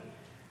away.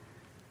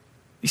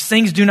 These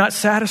things do not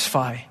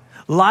satisfy.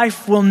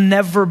 Life will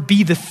never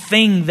be the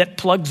thing that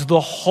plugs the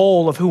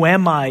hole of who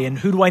am I and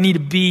who do I need to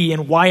be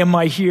and why am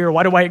I here?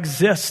 Why do I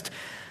exist?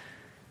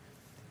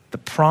 The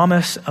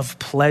promise of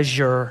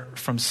pleasure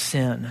from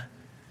sin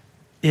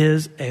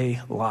is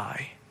a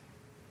lie.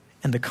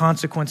 And the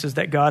consequences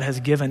that God has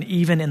given,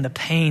 even in the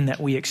pain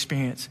that we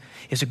experience,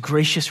 is a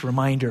gracious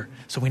reminder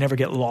so we never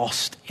get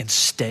lost and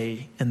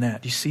stay in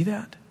that. Do you see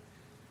that?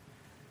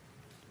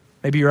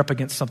 Maybe you're up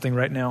against something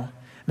right now.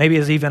 Maybe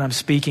as even I'm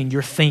speaking,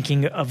 you're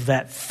thinking of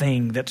that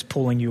thing that's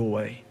pulling you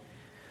away.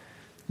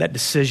 That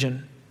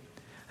decision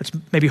that's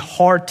maybe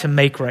hard to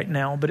make right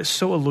now, but it's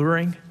so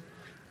alluring.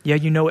 Yeah,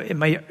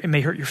 it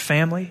may hurt your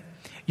family.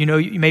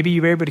 Maybe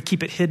you're able to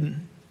keep it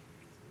hidden.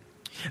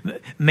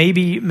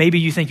 Maybe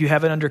you think you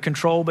have it under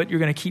control, but you're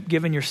going to keep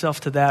giving yourself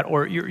to that,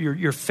 or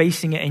you're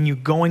facing it and you're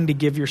going to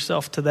give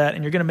yourself to that,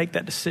 and you're going to make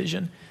that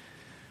decision.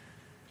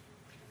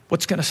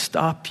 What's going to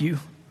stop you?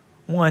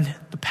 One,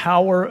 the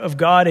power of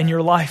God in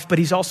your life, but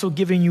he's also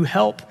giving you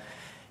help.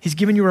 He's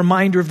giving you a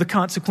reminder of the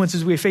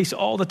consequences we face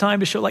all the time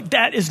to show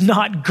that is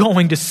not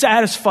going to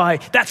satisfy.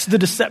 That's the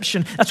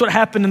deception. That's what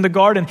happened in the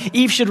garden.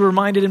 Eve should have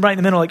reminded him right in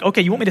the middle,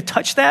 okay, you want me to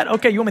touch that?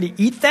 Okay, you want me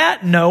to eat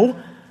that?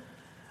 No.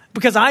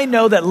 Because I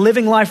know that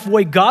living life the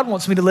way God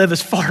wants me to live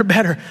is far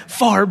better,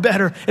 far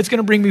better. It's going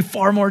to bring me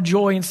far more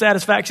joy and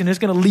satisfaction. It's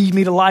going to lead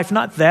me to life.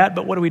 Not that,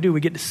 but what do?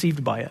 We get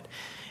deceived by it.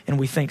 And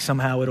we think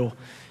somehow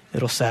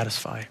it'll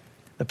satisfy.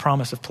 The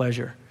promise of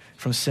pleasure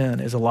from sin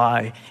is a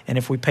lie. And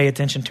if we pay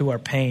attention to our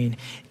pain,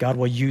 God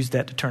will use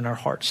that to turn our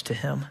hearts to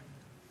him.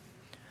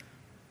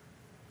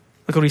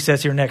 Look what he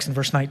says here next in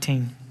verse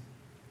 19.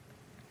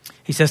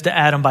 He says to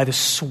Adam, by the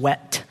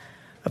sweat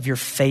of your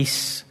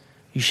face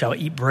you shall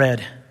eat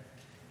bread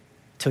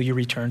till you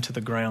return to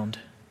the ground.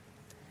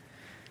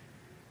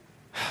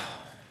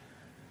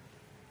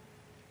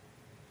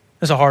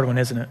 It's a hard one,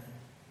 isn't it?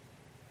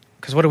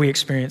 Because what do we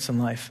experience in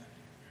life?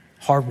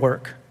 Hard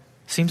work.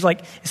 It seems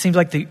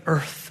like the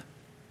earth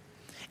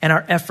and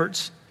our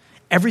efforts,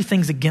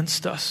 everything's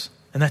against us.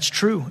 And that's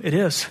true. It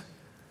is.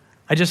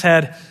 I just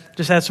had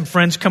some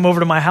friends come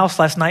over to my house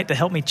last night to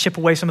help me chip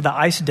away some of the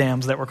ice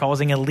dams that were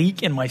causing a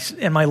leak in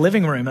my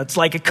living room. It's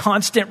like a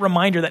constant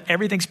reminder that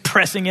everything's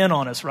pressing in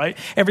on us, right?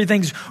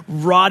 Everything's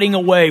rotting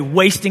away,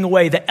 wasting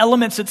away. The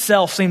elements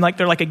itself seem like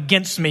they're like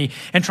against me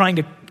and trying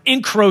to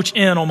encroach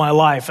in on my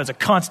life as a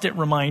constant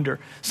reminder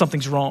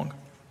something's wrong.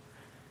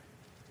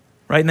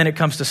 Right? And then it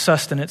comes to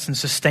sustenance and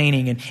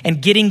sustaining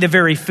and getting the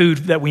very food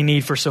that we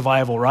need for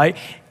survival, right?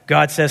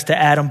 God says to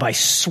Adam, by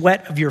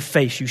sweat of your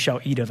face you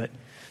shall eat of it.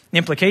 The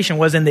implication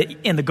was in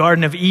the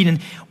Garden of Eden,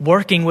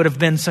 working would have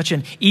been such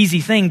an easy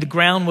thing. The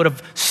ground would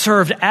have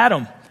served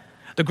Adam.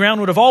 The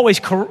ground would have always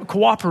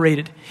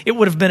cooperated. It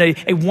would have been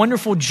a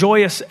wonderful,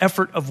 joyous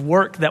effort of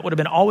work that would have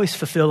been always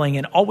fulfilling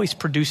and always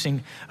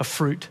producing a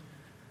fruit.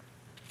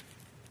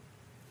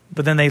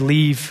 But then they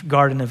leave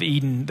Garden of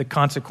Eden. The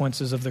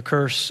consequences of the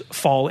curse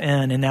fall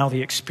in, and now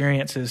the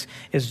experience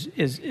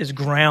is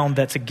ground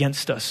that's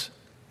against us.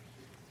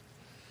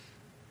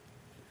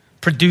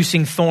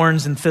 Producing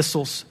thorns and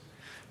thistles,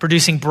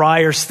 producing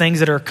briars, things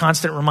that are a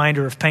constant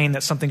reminder of pain,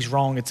 that something's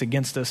wrong, it's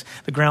against us.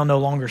 The ground no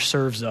longer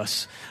serves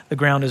us. The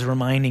ground is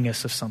reminding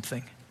us of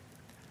something.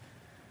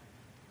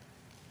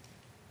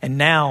 And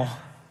now,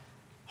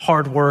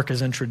 hard work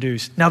is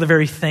introduced. Now the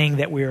very thing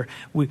that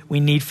we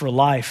need for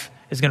life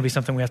is going to be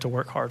something we have to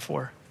work hard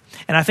for.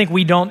 And I think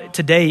we don't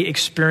today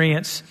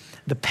experience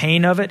the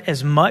pain of it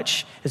as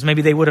much as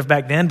maybe they would have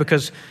back then,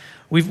 because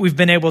we've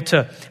been able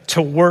to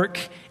work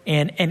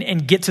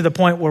and get to the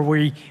point where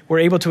we're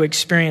able to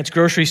experience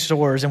grocery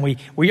stores, and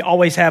we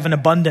always have an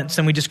abundance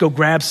and we just go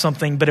grab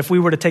something. But if we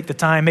were to take the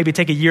time, maybe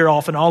take a year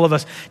off, and all of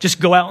us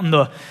just go out in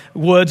the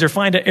woods or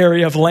find an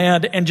area of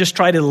land and just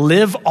try to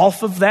live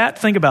off of that,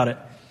 think about it.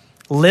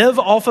 Live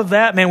off of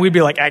that, man, we'd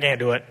be like, I can't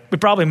do it.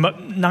 We'd probably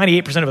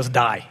 98% of us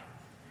die.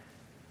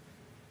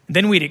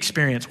 Then we'd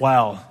experience,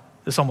 wow,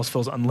 this almost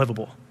feels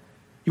unlivable.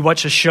 You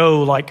watch a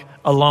show like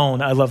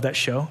Alone. I love that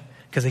show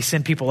because they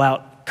send people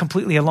out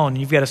completely alone.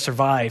 You've got to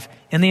survive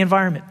in the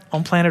environment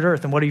on planet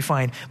Earth. And what do you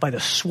find? By the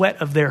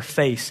sweat of their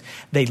face,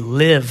 they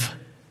live.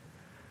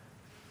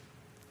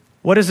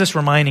 What is this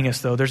reminding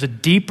us, though? There's a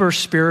deeper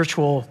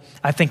spiritual,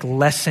 I think,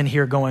 lesson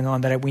here going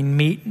on that we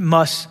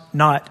must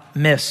not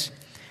miss.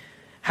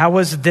 How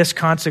is this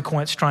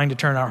consequence trying to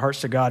turn our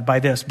hearts to God? By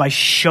this, by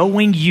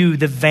showing you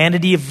the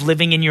vanity of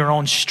living in your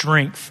own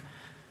strength.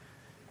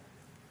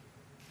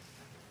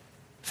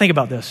 Think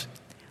about this.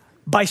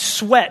 By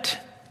sweat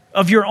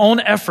of your own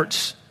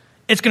efforts,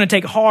 it's going to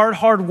take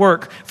hard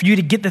work for you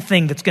to get the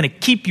thing that's going to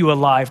keep you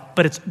alive,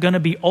 but it's going to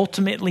be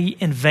ultimately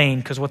in vain,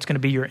 because what's going to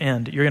be your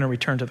end? You're going to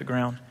return to the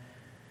ground.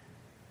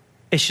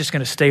 It's just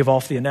going to stave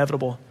off the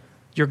inevitable.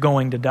 You're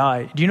going to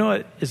die. Do you know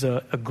what is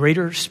a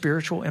greater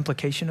spiritual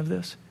implication of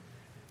this?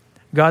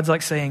 God's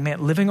like saying,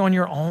 man, living on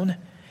your own,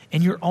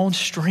 in your own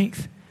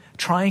strength,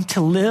 trying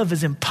to live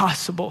is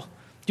impossible.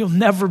 You'll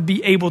never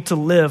be able to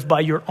live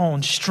by your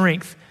own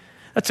strength.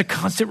 That's a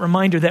constant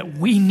reminder that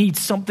we need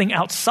something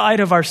outside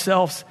of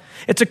ourselves.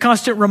 It's a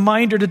constant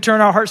reminder to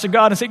turn our hearts to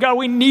God and say, God,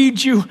 we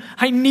need you.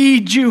 I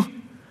need you.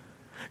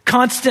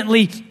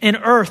 Constantly in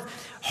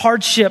earth,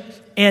 hardship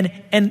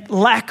and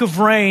lack of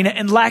rain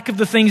and lack of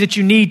the things that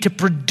you need to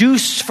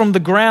produce from the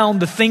ground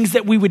the things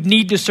that we would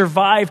need to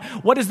survive.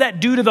 What does that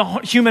do to the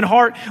human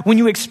heart when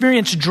you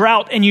experience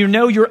drought and you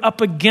know you're up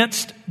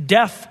against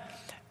death?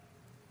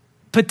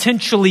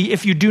 Potentially,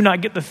 if you do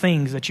not get the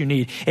things that you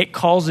need, it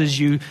causes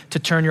you to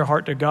turn your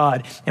heart to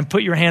God and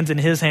put your hands in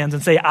his hands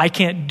and say, I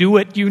can't do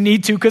it. You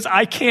need to, because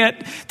I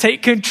can't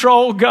take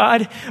control.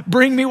 God,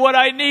 bring me what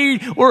I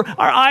need. Our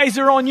eyes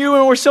are on you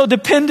and we're so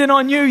dependent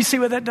on you. You see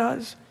what that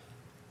does?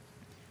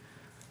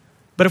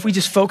 But if we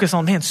just focus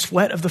on, man,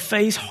 sweat of the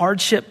face,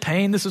 hardship,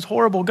 pain, this is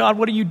horrible. God,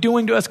 what are you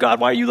doing to us? God,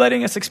 why are you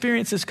letting us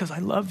experience this? Because I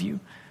love you.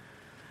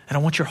 And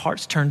I want your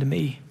hearts turned to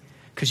me,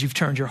 because you've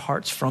turned your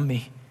hearts from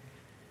me.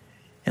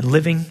 And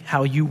living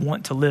how you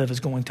want to live is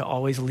going to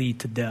always lead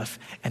to death.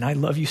 And I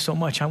love you so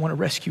much, I want to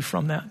rescue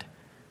from that.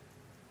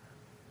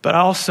 But I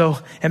also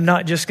am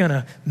not just going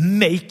to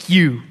make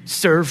you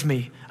serve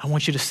me. I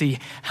want you to see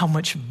how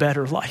much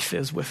better life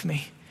is with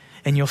me.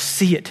 And you'll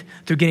see it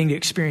through getting to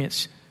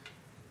experience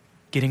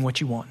getting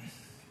what you want.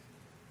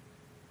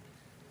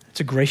 It's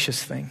a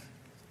gracious thing.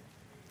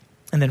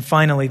 And then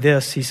finally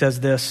he says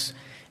this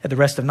at the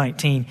rest of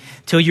 19,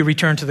 till you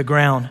return to the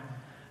ground,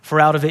 for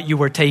out of it you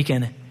were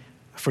taken,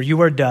 for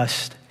you are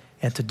dust,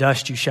 and to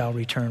dust you shall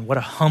return. What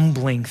a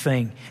humbling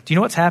thing. Do you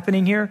know what's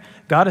happening here?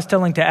 God is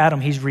telling to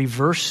Adam, he's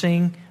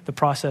reversing the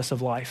process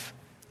of life.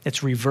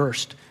 It's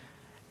reversed.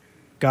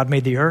 God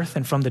made the earth,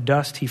 and from the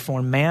dust he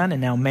formed man,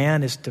 and now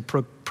man is to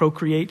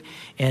procreate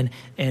and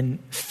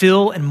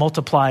fill and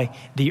multiply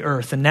the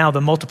earth. And now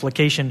the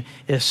multiplication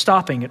is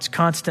stopping. It's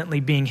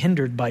constantly being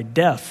hindered by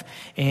death.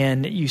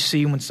 And you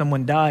see when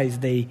someone dies,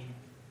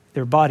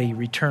 their body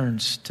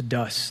returns to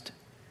dust.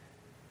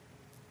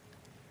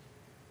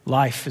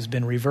 Life has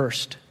been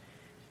reversed.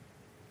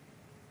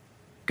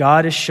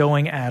 God is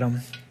showing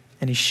Adam,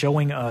 and he's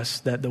showing us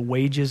that the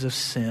wages of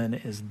sin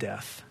is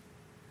death.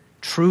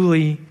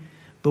 Truly,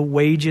 the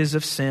wages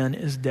of sin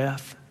is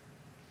death.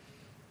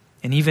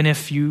 And even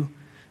if you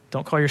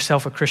don't call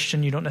yourself a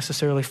Christian, you don't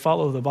necessarily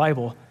follow the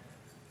Bible,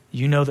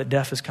 you know that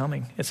death is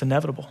coming. It's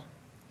inevitable.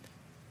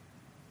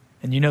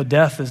 And you know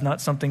death is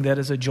not something that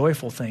is a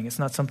joyful thing. It's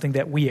not something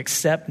that we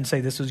accept and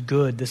say, this is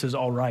good, this is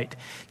all right.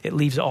 It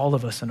leaves all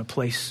of us in a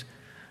place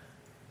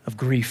of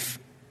grief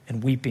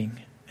and weeping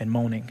and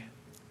moaning.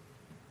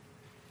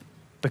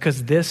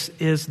 Because this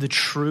is the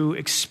true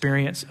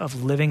experience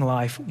of living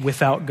life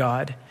without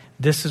God.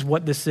 This is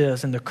what this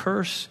is. And the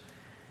curse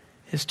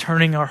is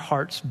turning our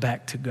hearts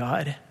back to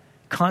God.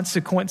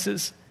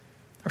 Consequences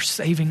are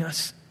saving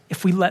us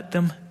if we let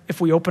them, if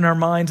we open our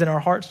minds and our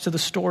hearts to the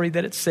story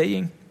that it's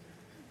saying.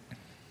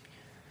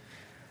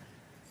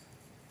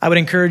 I would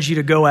encourage you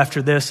to go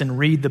after this and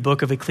read the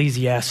book of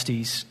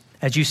Ecclesiastes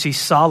as you see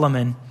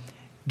Solomon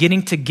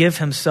getting to give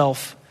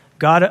himself,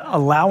 God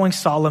allowing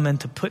Solomon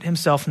to put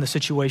himself in the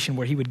situation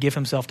where he would give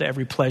himself to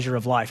every pleasure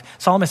of life.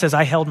 Solomon says,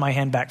 I held my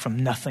hand back from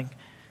nothing.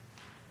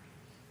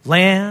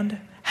 Land,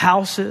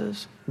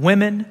 houses,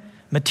 women,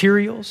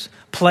 materials,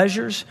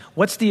 pleasures.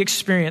 What's the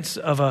experience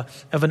of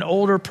an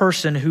older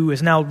person who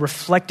is now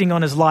reflecting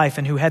on his life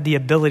and who had the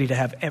ability to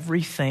have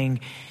everything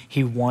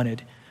he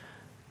wanted?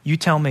 You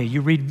tell me,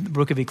 you read the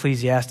book of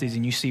Ecclesiastes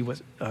and you see what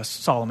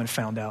Solomon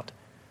found out.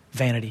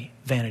 Vanity,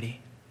 vanity.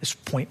 It's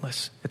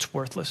pointless. It's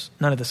worthless.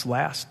 None of this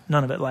lasts.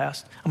 None of it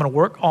lasts. I'm going to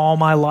work all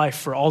my life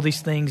for all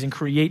these things and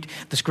create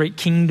this great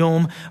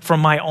kingdom from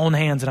my own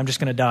hands, and I'm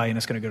just going to die and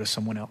it's going to go to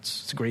someone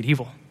else. It's a great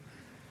evil.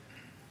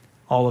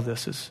 All of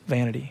this is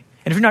vanity.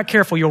 And if you're not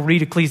careful, you'll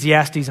read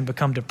Ecclesiastes and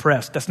become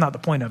depressed. That's not the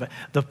point of it.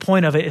 The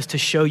point of it is to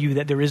show you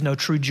that there is no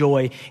true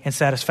joy and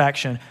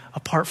satisfaction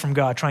apart from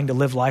God, trying to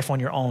live life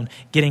on your own,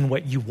 getting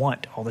what you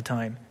want all the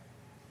time.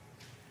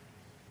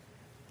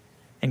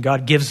 And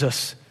God gives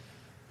us,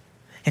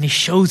 and he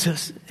shows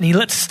us, and he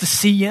lets us to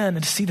see in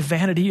and to see the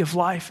vanity of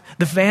life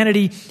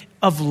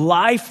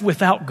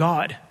without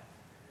God.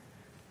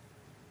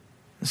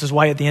 This is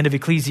why at the end of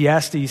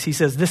Ecclesiastes, he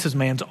says, this is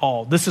man's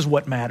all. This is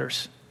what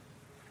matters.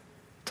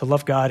 To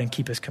love God and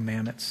keep his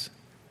commandments.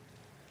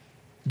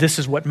 This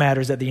is what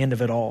matters at the end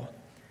of it all.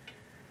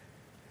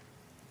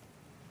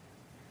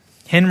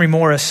 Henry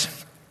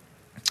Morris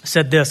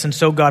said this, and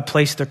so God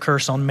placed the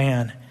curse on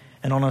man,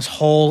 and on his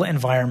whole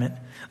environment,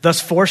 thus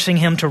forcing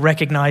him to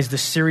recognize the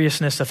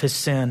seriousness of his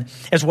sin,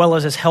 as well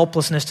as his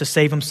helplessness to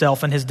save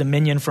himself and his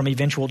dominion from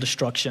eventual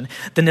destruction.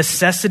 The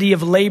necessity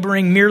of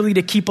laboring merely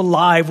to keep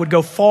alive would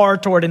go far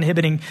toward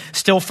inhibiting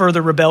still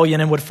further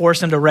rebellion and would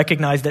force him to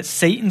recognize that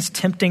Satan's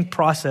tempting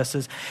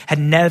processes had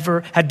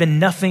been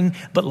nothing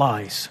but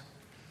lies.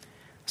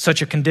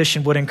 Such a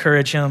condition would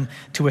encourage him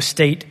to a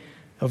state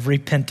of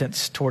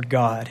repentance toward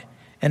God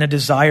and a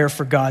desire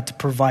for God to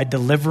provide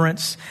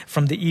deliverance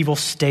from the evil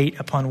state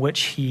upon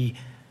which he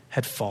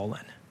had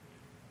fallen.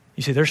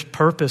 You see, there's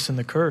purpose in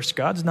the curse.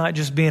 God's not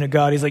just being a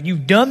God. He's like,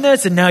 you've done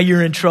this and now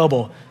you're in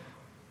trouble.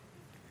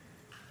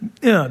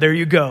 Yeah, there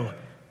you go.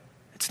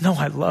 It's no,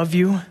 I love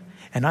you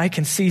and I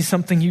can see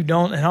something you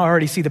don't, and I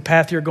already see the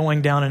path you're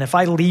going down. And if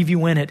I leave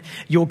you in it,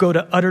 you'll go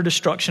to utter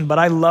destruction. But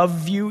I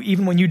love you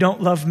even when you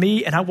don't love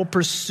me, and I will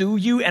pursue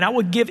you, and I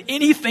will give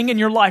anything in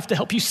your life to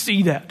help you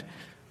see that.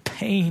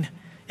 Pain,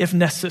 if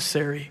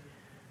necessary.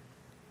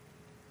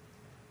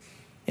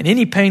 And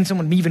any pain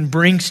someone even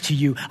brings to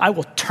you, I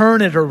will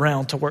turn it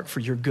around to work for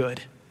your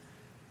good.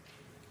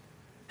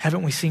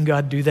 Haven't we seen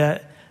God do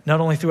that? Not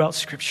only throughout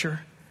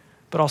Scripture,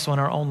 but also in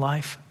our own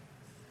life.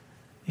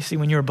 You see,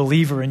 when you're a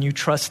believer and you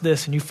trust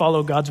this and you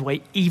follow God's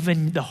way,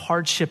 even the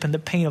hardship and the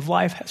pain of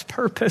life has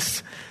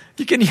purpose.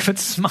 You can even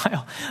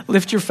smile,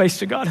 lift your face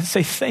to God and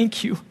say,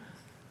 thank you.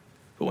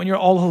 But when you're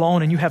all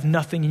alone and you have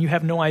nothing and you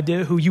have no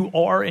idea who you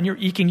are and you're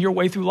eking your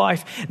way through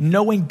life,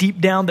 knowing deep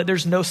down that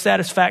there's no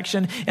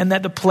satisfaction and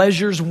that the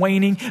pleasure's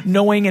waning,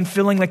 knowing and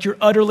feeling like you're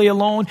utterly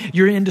alone,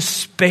 you're in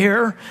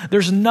despair,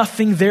 there's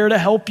nothing there to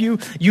help you.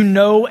 You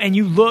know and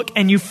you look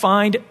and you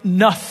find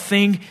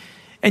nothing,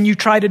 and you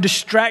try to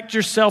distract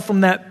yourself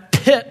from that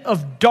pit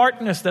of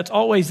darkness that's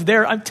always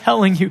there. I'm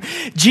telling you,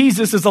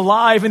 Jesus is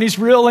alive and he's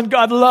real and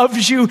God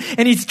loves you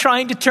and he's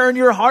trying to turn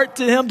your heart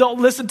to him. Don't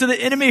listen to the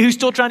enemy who's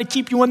still trying to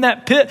keep you in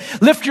that pit.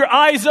 Lift your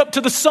eyes up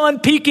to the sun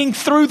peeking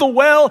through the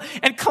well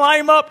and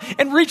climb up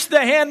and reach the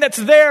hand that's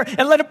there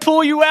and let it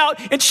pull you out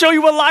and show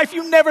you a life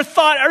you never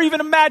thought or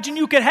even imagined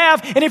you could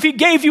have. And if he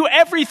gave you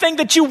everything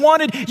that you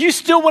wanted, you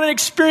still wouldn't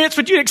experience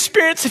what you'd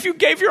experience if you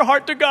gave your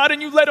heart to God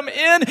and you let him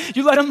in,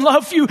 you let him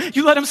love you,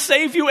 you let him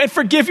save you and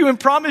forgive you and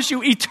promise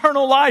you eternal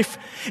life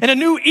and a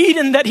new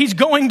Eden that he's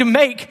going to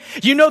make.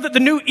 You know that the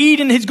new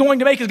Eden he's going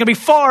to make is going to be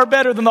far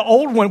better than the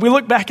old one. We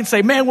look back and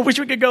say, man, we wish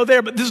we could go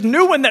there. But this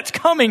new one that's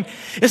coming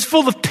is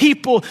full of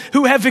people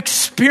who have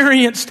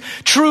experienced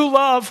true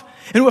love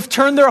and who have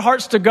turned their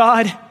hearts to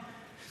God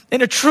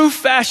in a true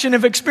fashion,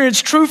 have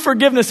experienced true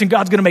forgiveness, and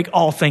God's going to make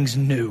all things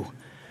new,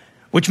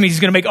 which means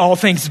he's going to make all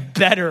things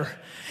better.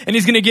 And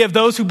he's going to give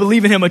those who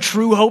believe in him a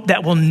true hope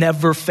that will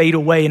never fade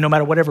away. And no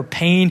matter whatever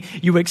pain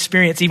you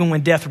experience, even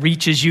when death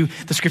reaches you,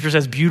 the scripture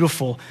says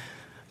beautiful.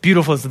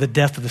 Beautiful is the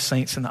death of the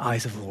saints in the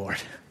eyes of the Lord.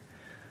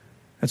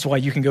 That's why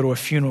you can go to a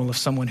funeral of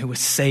someone who was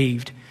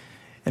saved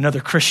and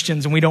other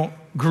Christians, and we don't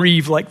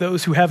grieve like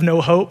those who have no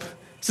hope.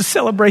 It's a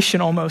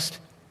celebration almost.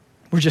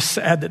 We're just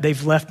sad that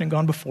they've left and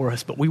gone before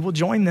us, but we will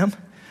join them.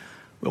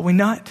 Will we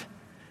not?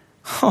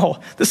 Oh,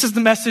 this is the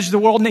message the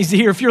world needs to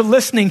hear. If you're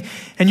listening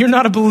and you're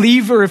not a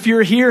believer, if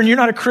you're here and you're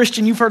not a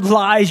Christian, you've heard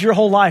lies your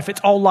whole life.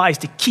 It's all lies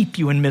to keep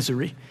you in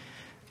misery.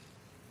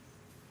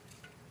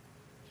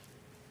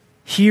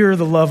 Hear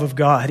the love of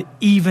God,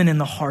 even in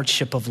the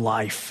hardship of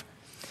life.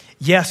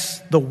 Yes,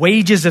 the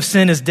wages of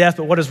sin is death,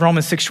 but what does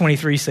Romans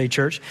 6:23 say,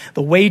 church?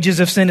 The wages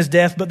of sin is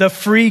death, but the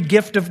free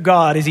gift of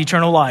God is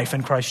eternal life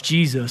in Christ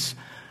Jesus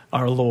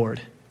our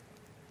Lord.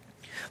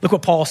 Look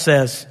what Paul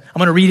says. I'm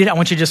going to read it. I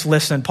want you to just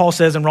listen. Paul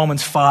says in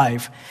Romans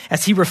 5,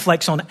 as he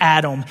reflects on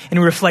Adam and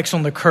he reflects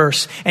on the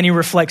curse and he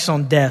reflects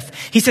on death.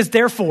 He says,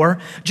 therefore,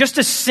 just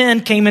as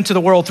sin came into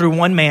the world through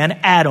one man,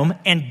 Adam,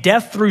 and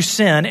death through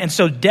sin, and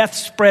so death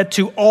spread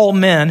to all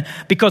men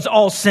because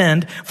all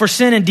sinned. For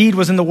sin indeed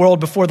was in the world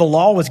before the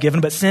law was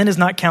given, but sin is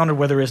not counted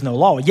where there is no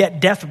law. Yet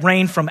death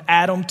reigned from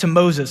Adam to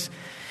Moses,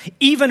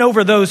 even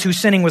over those whose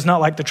sinning was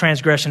not like the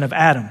transgression of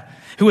Adam,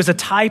 who was a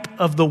type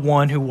of the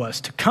one who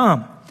was to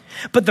come.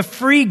 But the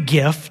free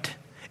gift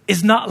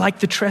is not like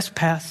the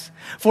trespass.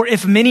 For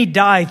if many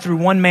died through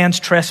one man's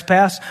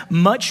trespass,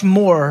 much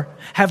more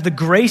have the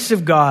grace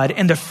of God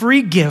and the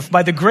free gift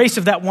by the grace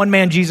of that one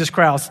man, Jesus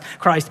Christ,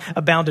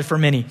 abounded for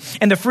many.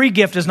 And the free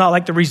gift is not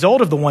like the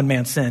result of the one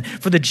man's sin.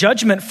 For the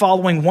judgment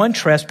following one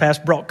trespass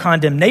brought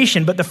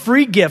condemnation, but the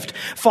free gift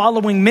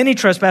following many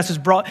trespasses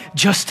brought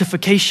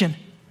justification.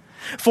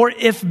 For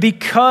if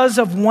because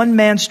of one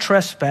man's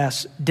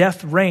trespass,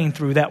 death reigned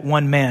through that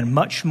one man,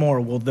 much more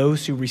will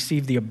those who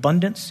receive the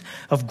abundance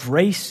of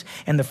grace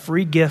and the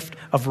free gift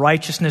of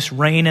righteousness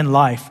reign in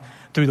life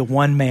through the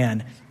one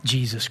man,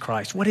 Jesus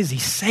Christ. What is he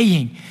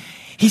saying?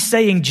 He's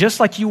saying just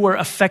like you were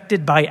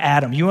affected by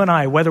Adam, you and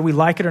I, whether we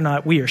like it or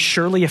not, we are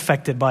surely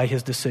affected by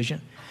his decision.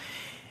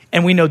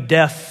 And we know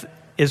death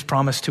is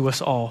promised to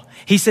us all.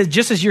 He said,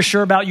 just as you're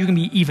sure about, you can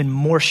be even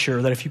more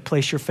sure that if you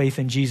place your faith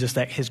in Jesus,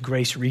 that his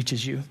grace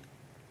reaches you.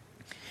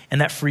 And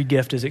that free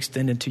gift is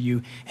extended to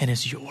you and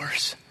is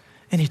yours.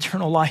 And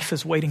eternal life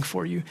is waiting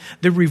for you.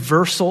 The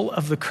reversal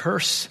of the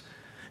curse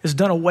is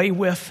done away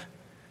with.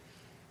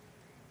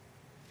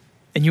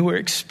 And you will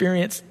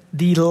experience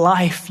the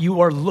life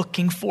you are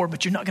looking for,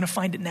 but you're not going to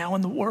find it now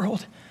in the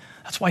world.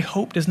 That's why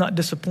hope does not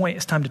disappoint.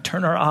 It's time to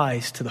turn our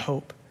eyes to the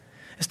hope.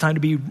 It's time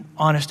to be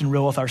honest and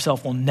real with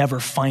ourselves. We'll never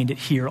find it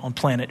here on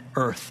planet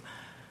Earth.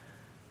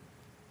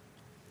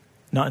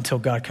 Not until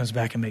God comes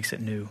back and makes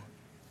it new.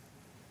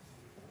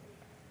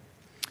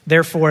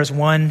 Therefore, as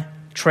one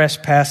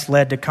trespass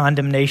led to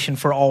condemnation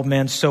for all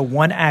men, so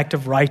one act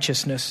of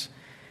righteousness,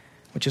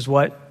 which is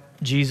what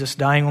Jesus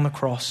dying on the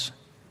cross,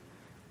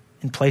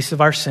 in place of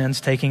our sins,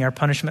 taking our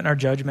punishment and our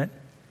judgment,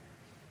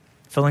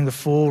 feeling the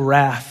full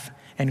wrath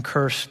and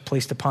curse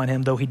placed upon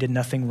him, though he did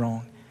nothing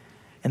wrong,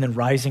 and then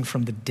rising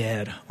from the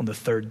dead on the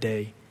third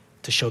day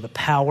to show the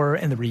power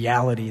and the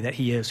reality that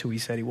he is who he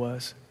said he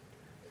was.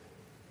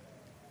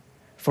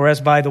 For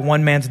as by the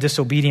one man's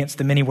disobedience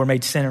the many were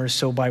made sinners,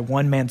 so by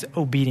one man's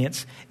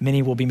obedience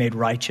many will be made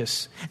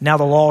righteous. Now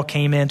the law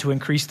came in to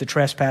increase the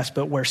trespass,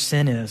 but where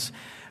sin is,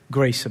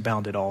 grace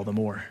abounded all the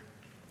more.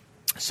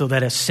 So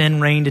that as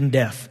sin reigned in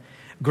death,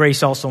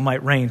 grace also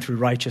might reign through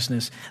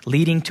righteousness,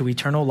 leading to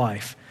eternal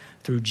life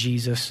through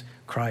Jesus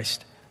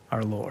Christ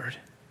our Lord.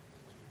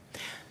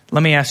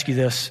 Let me ask you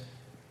this.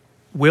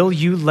 Will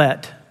you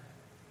let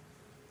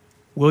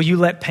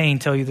pain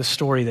tell you the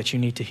story that you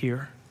need to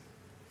hear?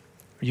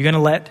 Are you going to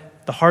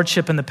let the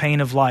hardship and the pain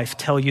of life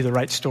tell you the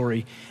right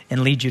story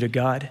and lead you to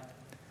God? Are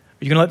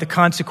you going to let the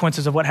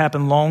consequences of what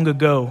happened long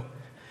ago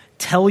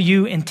tell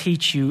you and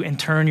teach you and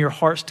turn your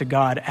hearts to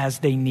God as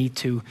they need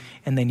to,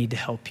 and they need to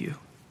help you?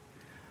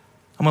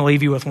 I'm going to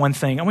leave you with one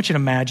thing. I want you to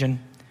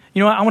imagine. You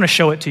know what? I want to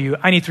show it to you.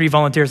 I need 3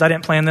 volunteers. I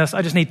didn't plan this.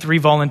 I just need 3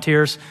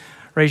 volunteers.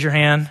 Raise your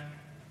hand.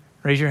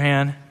 Raise your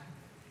hand.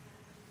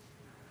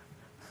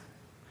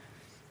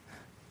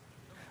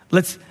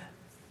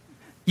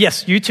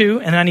 Yes, you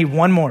too, and I need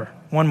one more.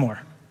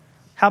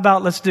 How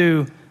about I'm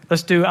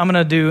going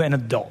to do an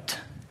adult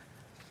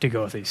to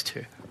go with these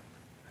 2.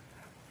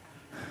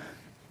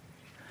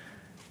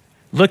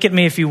 Look at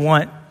me if you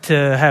want to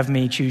have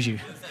me choose you.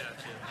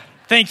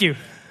 Thank you.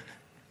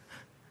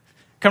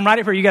 Come right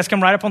up here. You guys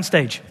come right up on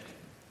stage.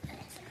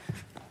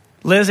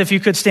 Liz, if you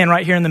could stand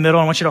right here in the middle,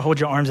 I want you to hold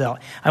your arms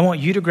out. I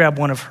want you to grab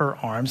one of her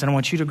arms, and I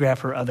want you to grab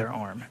her other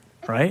arm,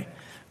 right?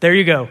 There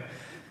you go.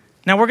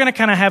 Now, we're going to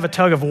kind of have a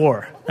tug of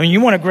war. I mean,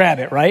 you want to grab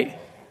it, right?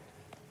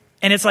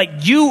 And it's like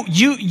you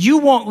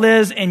want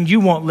Liz and you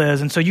want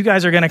Liz, and so you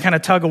guys are going to kind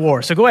of tug a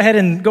war. So go ahead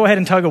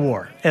and tug a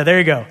war. Yeah, there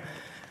you go.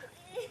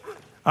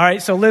 All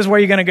right, so Liz, where are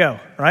you going to go,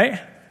 right?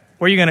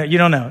 Where are you going to, you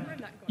don't know.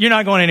 You're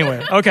not going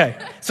anywhere. Okay,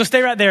 so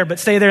stay right there, but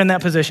stay there in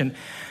that position.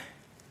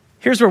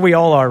 Here's where we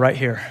all are right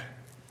here.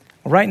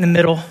 We're right in the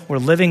middle. We're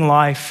living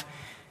life.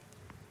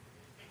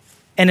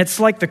 And it's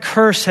like the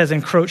curse has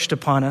encroached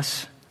upon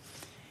us.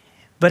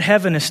 But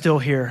heaven is still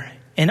here.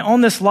 And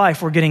on this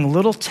life, we're getting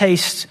little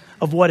tastes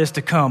of what is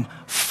to come.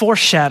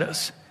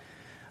 Foreshadows.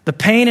 The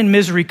pain and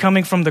misery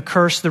coming from the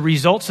curse, the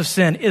results of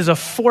sin, is a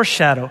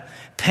foreshadow.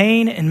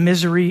 Pain and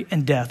misery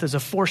and death is a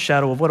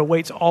foreshadow of what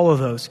awaits all of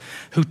those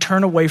who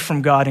turn away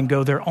from God and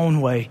go their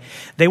own way.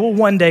 They will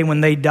one day,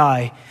 when they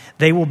die,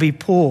 they will be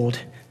pulled.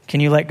 Can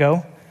you let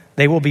go?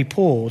 They will be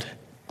pulled.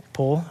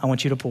 Pull. I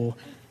want you to pull.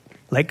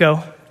 Let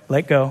go.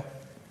 Let go.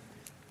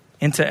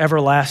 Into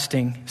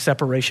everlasting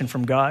separation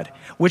from God,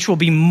 which will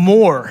be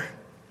more,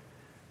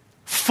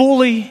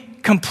 fully,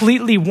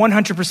 completely,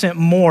 100%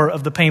 more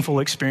of the painful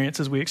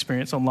experiences we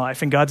experience in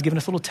life. And God's given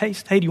us a little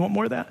taste. Hey, do you want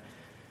more of that?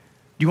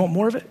 Do you want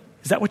more of it?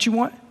 Is that what you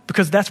want?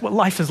 Because that's what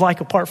life is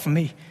like apart from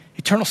me.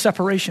 Eternal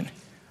separation.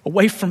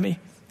 Away from me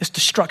is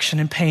destruction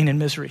and pain and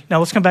misery. Now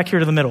let's come back here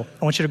to the middle.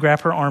 I want you to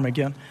grab her arm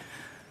again.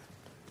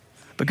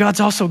 But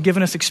God's also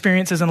given us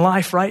experiences in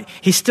life, right?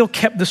 He still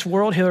kept this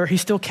world here. He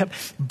still kept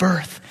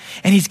birth.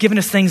 And he's given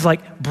us things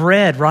like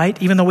bread,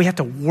 right? Even though we have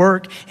to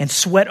work and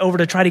sweat over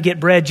to try to get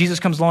bread,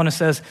 Jesus comes along and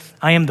says,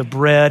 I am the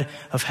bread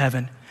of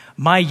heaven.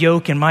 My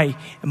yoke and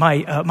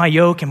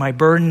my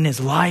burden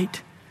is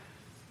light.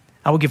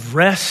 I will give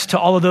rest to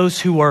all of those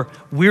who are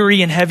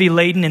weary and heavy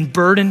laden and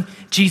burdened.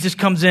 Jesus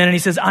comes in and he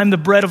says, I'm the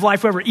bread of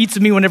life. Whoever eats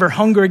of me will never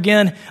hunger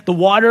again. The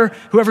water,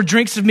 whoever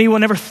drinks of me will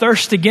never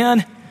thirst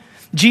again.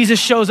 Jesus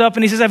shows up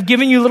and he says, I've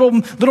given you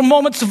little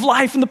moments of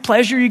life and the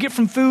pleasure you get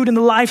from food and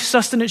the life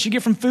sustenance you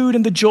get from food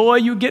and the joy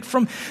you get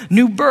from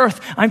new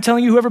birth. I'm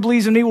telling you, whoever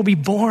believes in me will be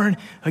born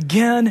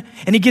again.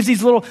 And he gives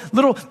these little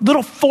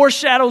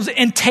foreshadows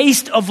and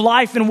taste of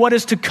life and what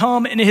is to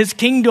come in his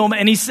kingdom.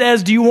 And he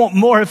says, do you want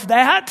more of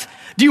that?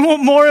 Do you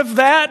want more of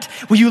that?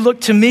 Well, you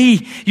look to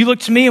me. You look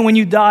to me, and when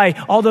you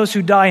die, all those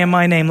who die in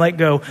my name, let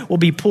go, will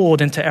be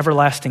pulled into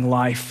everlasting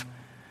life.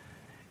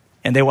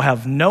 And they will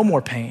have no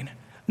more pain,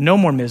 no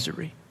more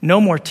misery,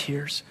 no more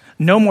tears,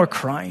 no more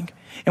crying,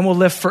 and will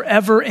live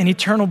forever in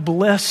eternal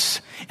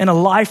bliss in a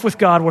life with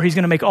God where he's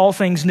going to make all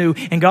things new.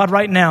 And God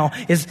right now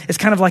is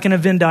kind of like in a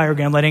Venn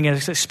diagram, letting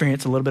us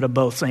experience a little bit of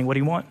both, saying, what do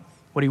you want?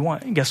 What do you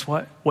want? And guess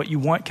what? What you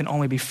want can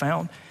only be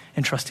found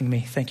in trusting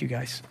me. Thank you,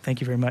 guys.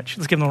 Thank you very much.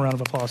 Let's give them a round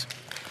of applause.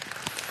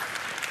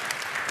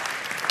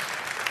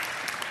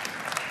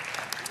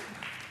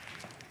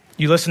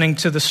 You listening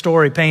to the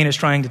story pain is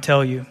trying to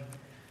tell you.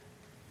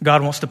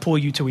 God wants to pull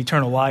you to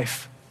eternal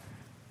life.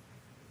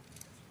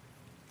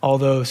 All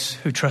those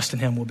who trust in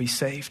him will be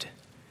saved.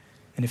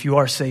 And if you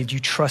are saved, you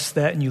trust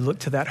that and you look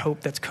to that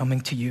hope that's coming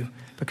to you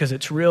because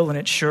it's real and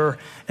it's sure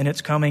and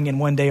it's coming, and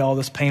one day all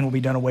this pain will be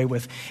done away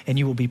with and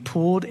you will be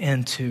pulled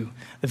into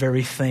the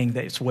very thing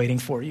that is waiting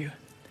for you.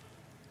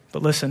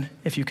 But listen,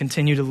 if you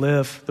continue to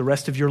live the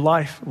rest of your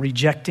life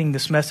rejecting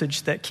this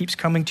message that keeps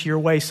coming to your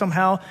way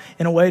somehow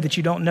in a way that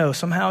you don't know,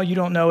 somehow you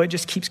don't know, it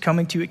just keeps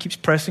coming to you, it keeps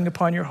pressing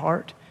upon your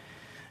heart,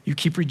 you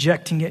keep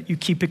rejecting it, you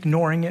keep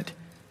ignoring it,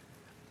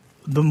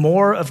 the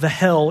more of the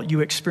hell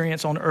you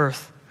experience on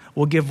earth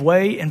will give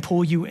way and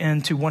pull you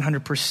into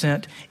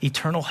 100%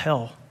 eternal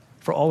hell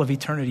for all of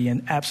eternity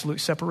and absolute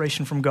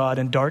separation from God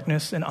and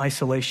darkness and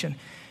isolation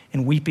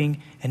and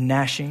weeping and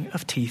gnashing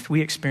of teeth.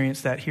 We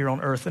experience that here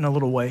on earth in a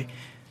little way.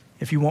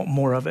 If you want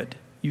more of it,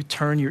 you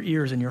turn your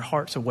ears and your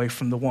hearts away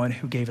from the one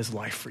who gave his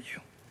life for you.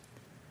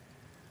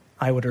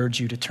 I would urge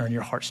you to turn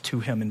your hearts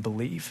to him and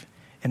believe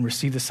and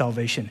receive the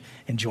salvation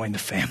and join the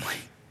family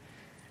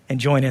and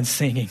join in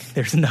singing.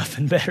 There's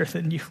nothing better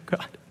than you,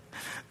 God.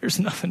 There's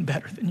nothing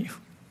better than you.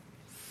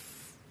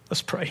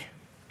 Let's pray.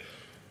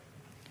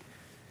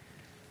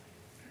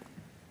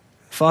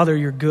 Father,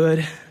 you're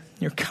good.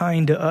 You're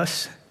kind to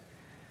us.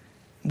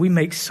 We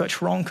make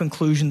such wrong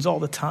conclusions all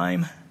the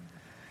time.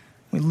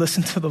 We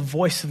listen to the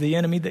voice of the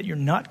enemy that you're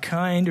not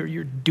kind or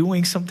you're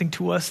doing something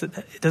to us that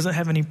it doesn't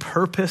have any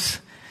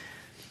purpose.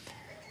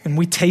 And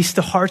we taste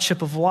the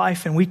hardship of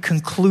life and we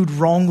conclude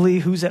wrongly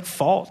who's at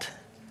fault.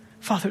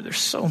 Father, there's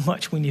so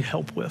much we need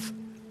help with.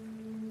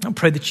 I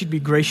pray that you'd be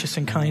gracious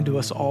and kind to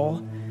us all.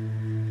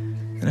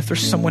 And if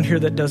there's someone here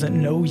that doesn't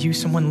know you,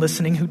 someone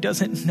listening who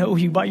doesn't know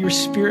you, by your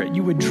Spirit,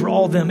 you would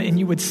draw them and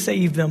you would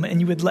save them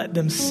and you would let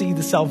them see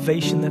the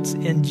salvation that's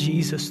in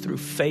Jesus through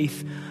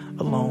faith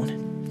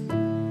alone.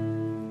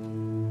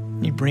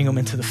 You bring them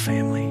into the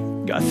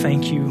family. God,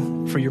 thank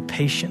you for your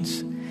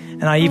patience.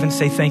 And I even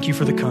say thank you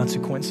for the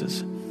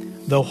consequences.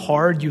 Though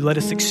hard, you let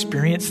us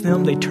experience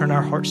them. They turn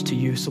our hearts to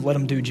you. So let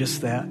them do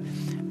just that.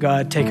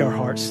 God, take our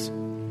hearts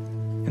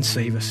and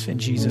save us. In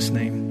Jesus'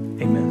 name,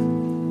 amen.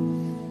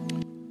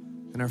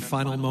 In our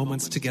final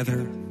moments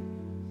together,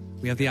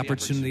 we have the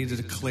opportunity to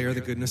declare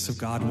the goodness of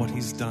God and what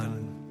he's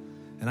done.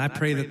 And I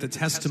pray that the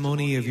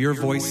testimony of your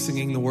voice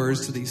singing the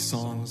words to these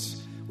songs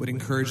would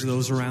encourage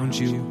those around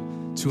you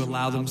to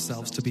allow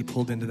themselves to be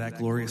pulled into that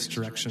glorious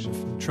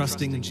direction,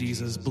 trusting in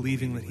Jesus,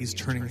 believing that he's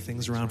turning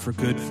things around for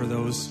good for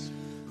those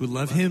who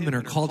love him and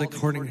are called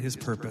according to his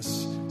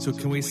purpose. So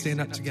can we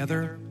stand up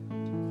together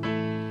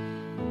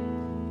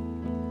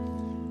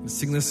and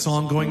sing this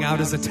song going out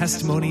as a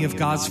testimony of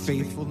God's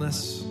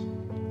faithfulness? You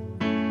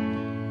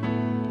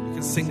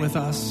can sing with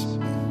us.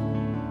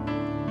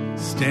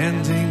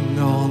 Standing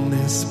on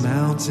this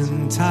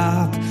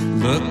mountaintop,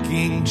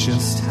 looking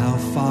just how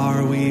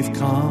far we've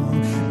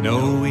come,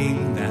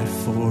 knowing that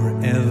for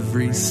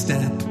every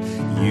step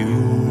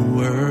you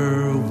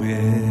were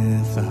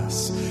with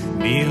us.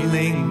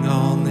 Kneeling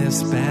on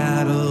this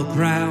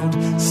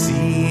battleground,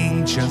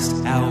 seeing just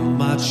how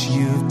much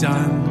you've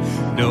done,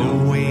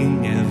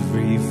 knowing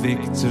every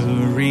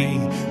victory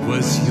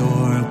was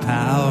your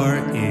power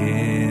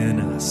in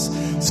us.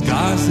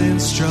 Scars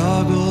and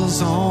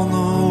struggles on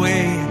the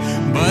way,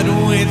 but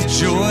with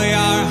joy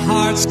our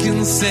hearts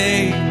can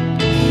say,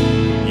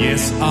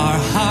 yes, our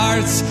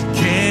hearts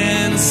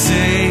can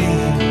say,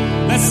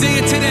 let's sing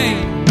it today.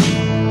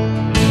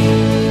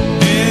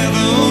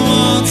 Never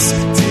once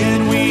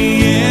did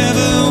we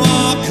ever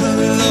walk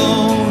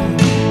alone.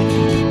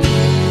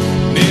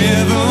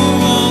 Never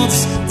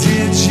once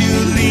did you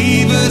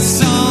leave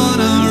us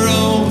on our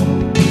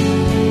own.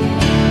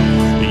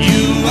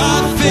 You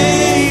are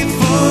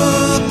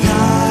faithful,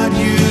 God,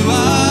 you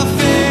are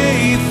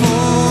faithful.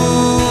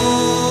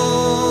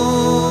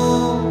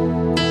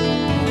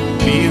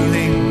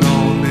 Kneeling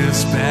on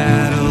this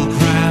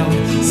battleground,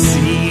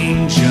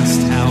 seeing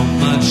just how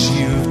much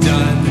you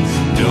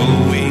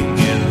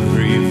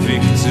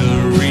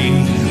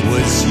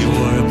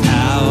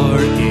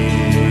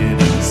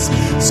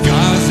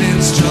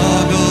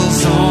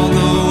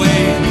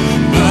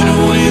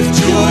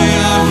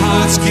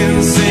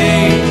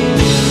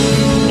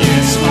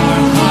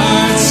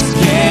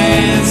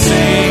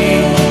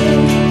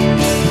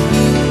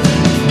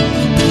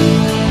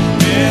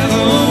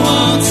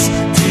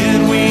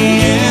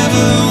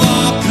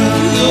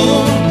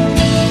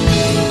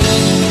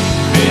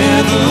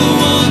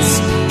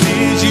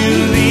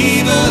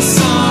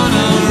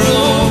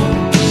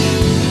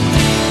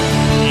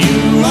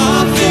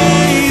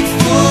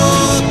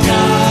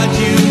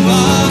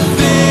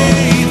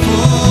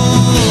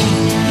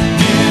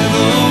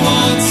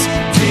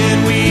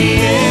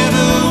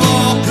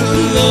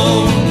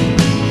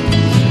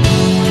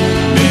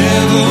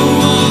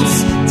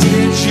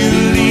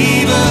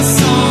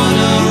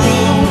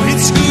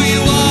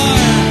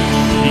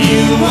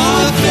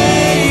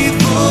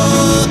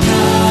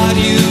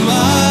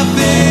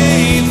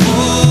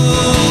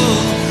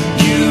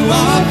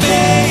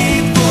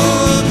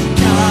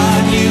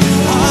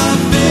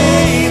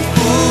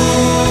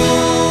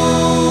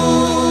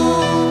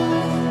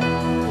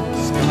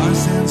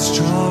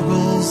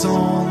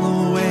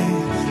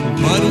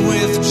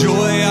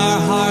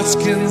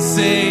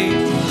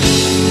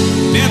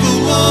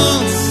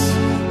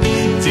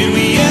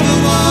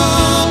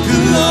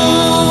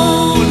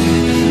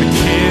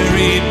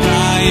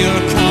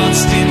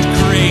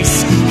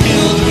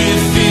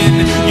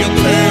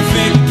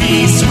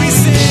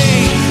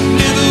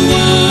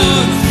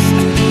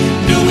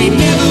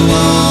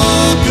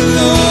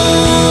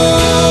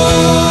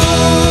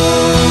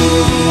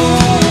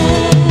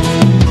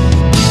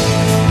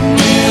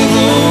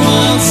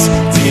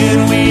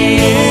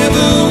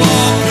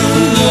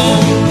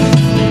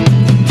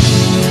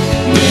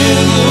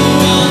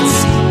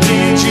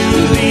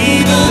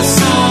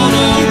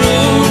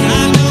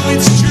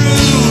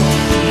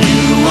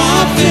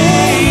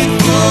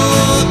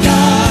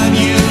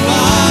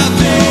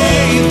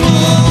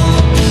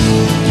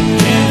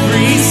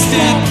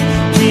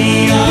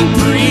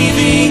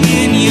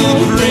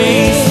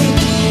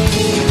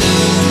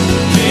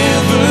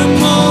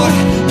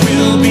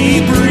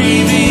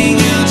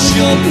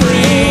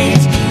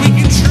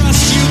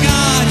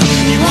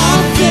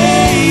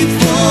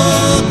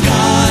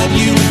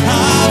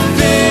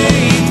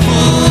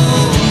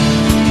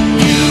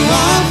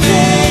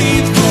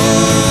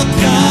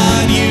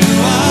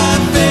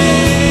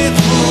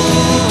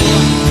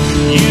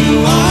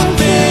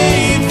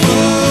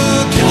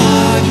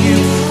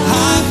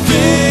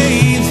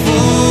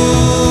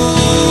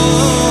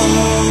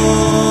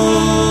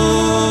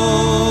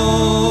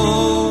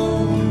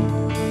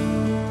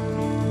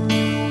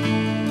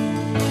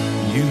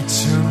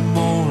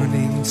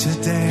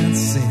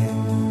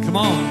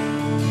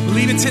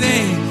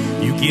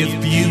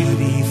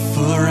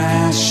for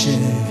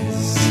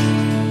ashes.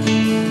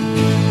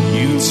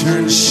 You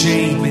turn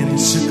shame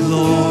into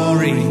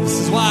glory. This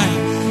is why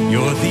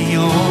you're the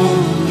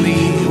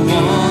only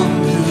one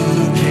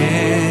who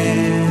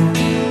can.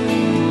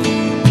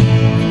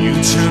 You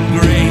turn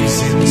graves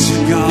into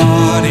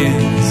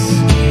gardens.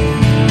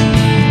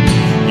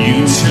 You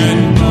turn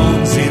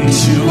bones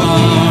into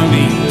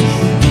armies.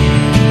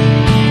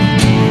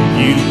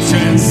 You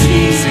turn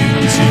seas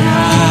into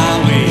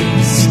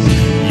highways.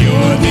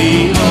 You're the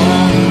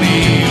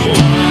only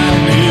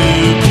one who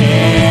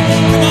can.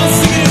 Come on,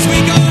 sing it as we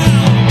go out.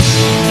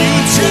 You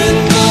turn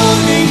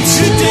mourning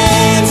to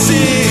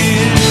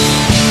dancing.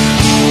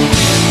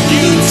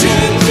 You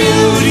turn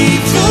beauty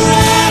for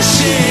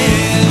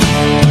ashes.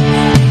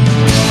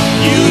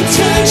 You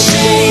turn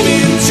shame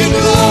into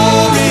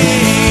glory.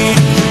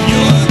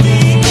 You're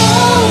the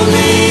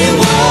only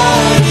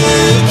one who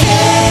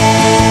can.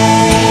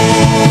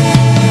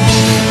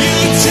 You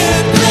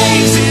turn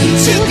graves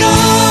into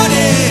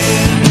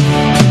gardens.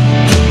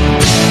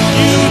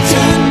 You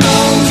turn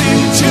bones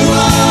into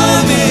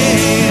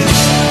armies.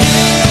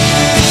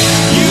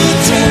 You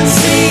turn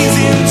seas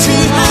into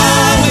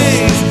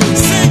highways.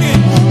 Sing it.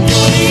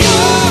 You're the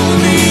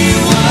only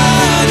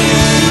one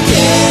who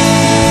can.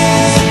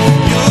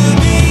 You're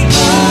the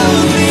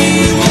only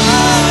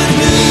one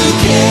who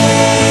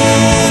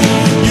can.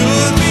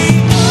 You're the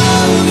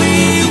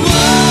only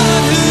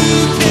one who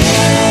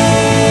can.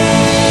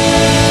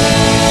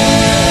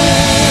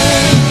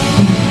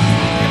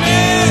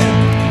 Amen.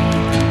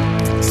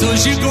 So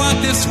as you go out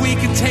this week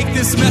and take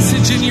this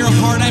message in your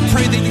heart, I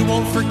pray that you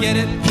won't forget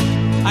it.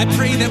 I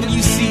pray that when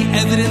you see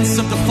evidence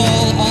of the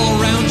fall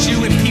all around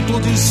you and people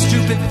do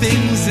stupid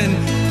things and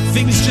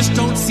things just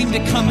don't seem to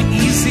come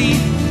easy,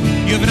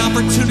 you have an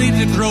opportunity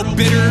to grow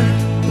bitter,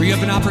 or you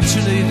have an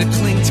opportunity to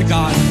cling to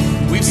God.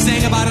 We've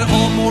sang about it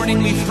all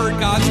morning. We've heard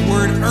God's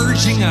word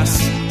urging us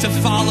to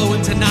follow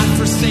and to not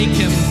forsake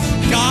Him.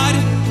 God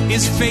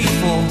is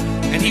faithful,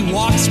 and He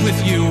walks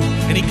with you,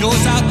 and He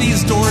goes out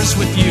these doors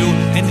with you,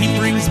 and He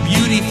brings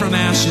beauty from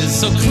ashes.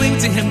 So cling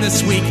to Him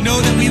this week. Know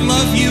that we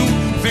love you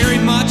very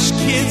much.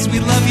 Kids, we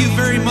love you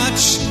very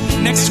much.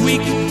 Next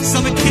week,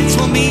 Summit Kids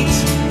will meet.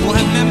 We'll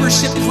have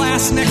membership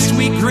class next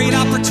week. Great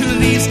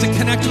opportunities to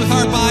connect with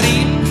our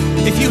body.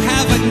 If you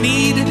have a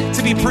need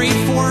to be prayed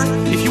for,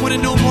 if you want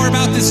to know more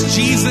about this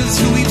Jesus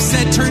who we've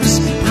said turns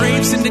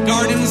graves into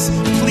gardens,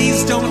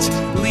 please don't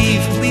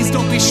leave. Please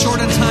don't be short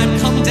on time.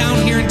 Come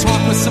down here and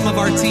talk with some of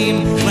our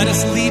team. Let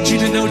us lead you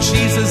to know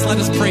Jesus. Let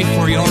us pray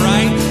for you, all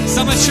right?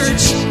 Summit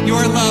Church, you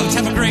are loved.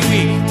 Have a great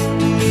week.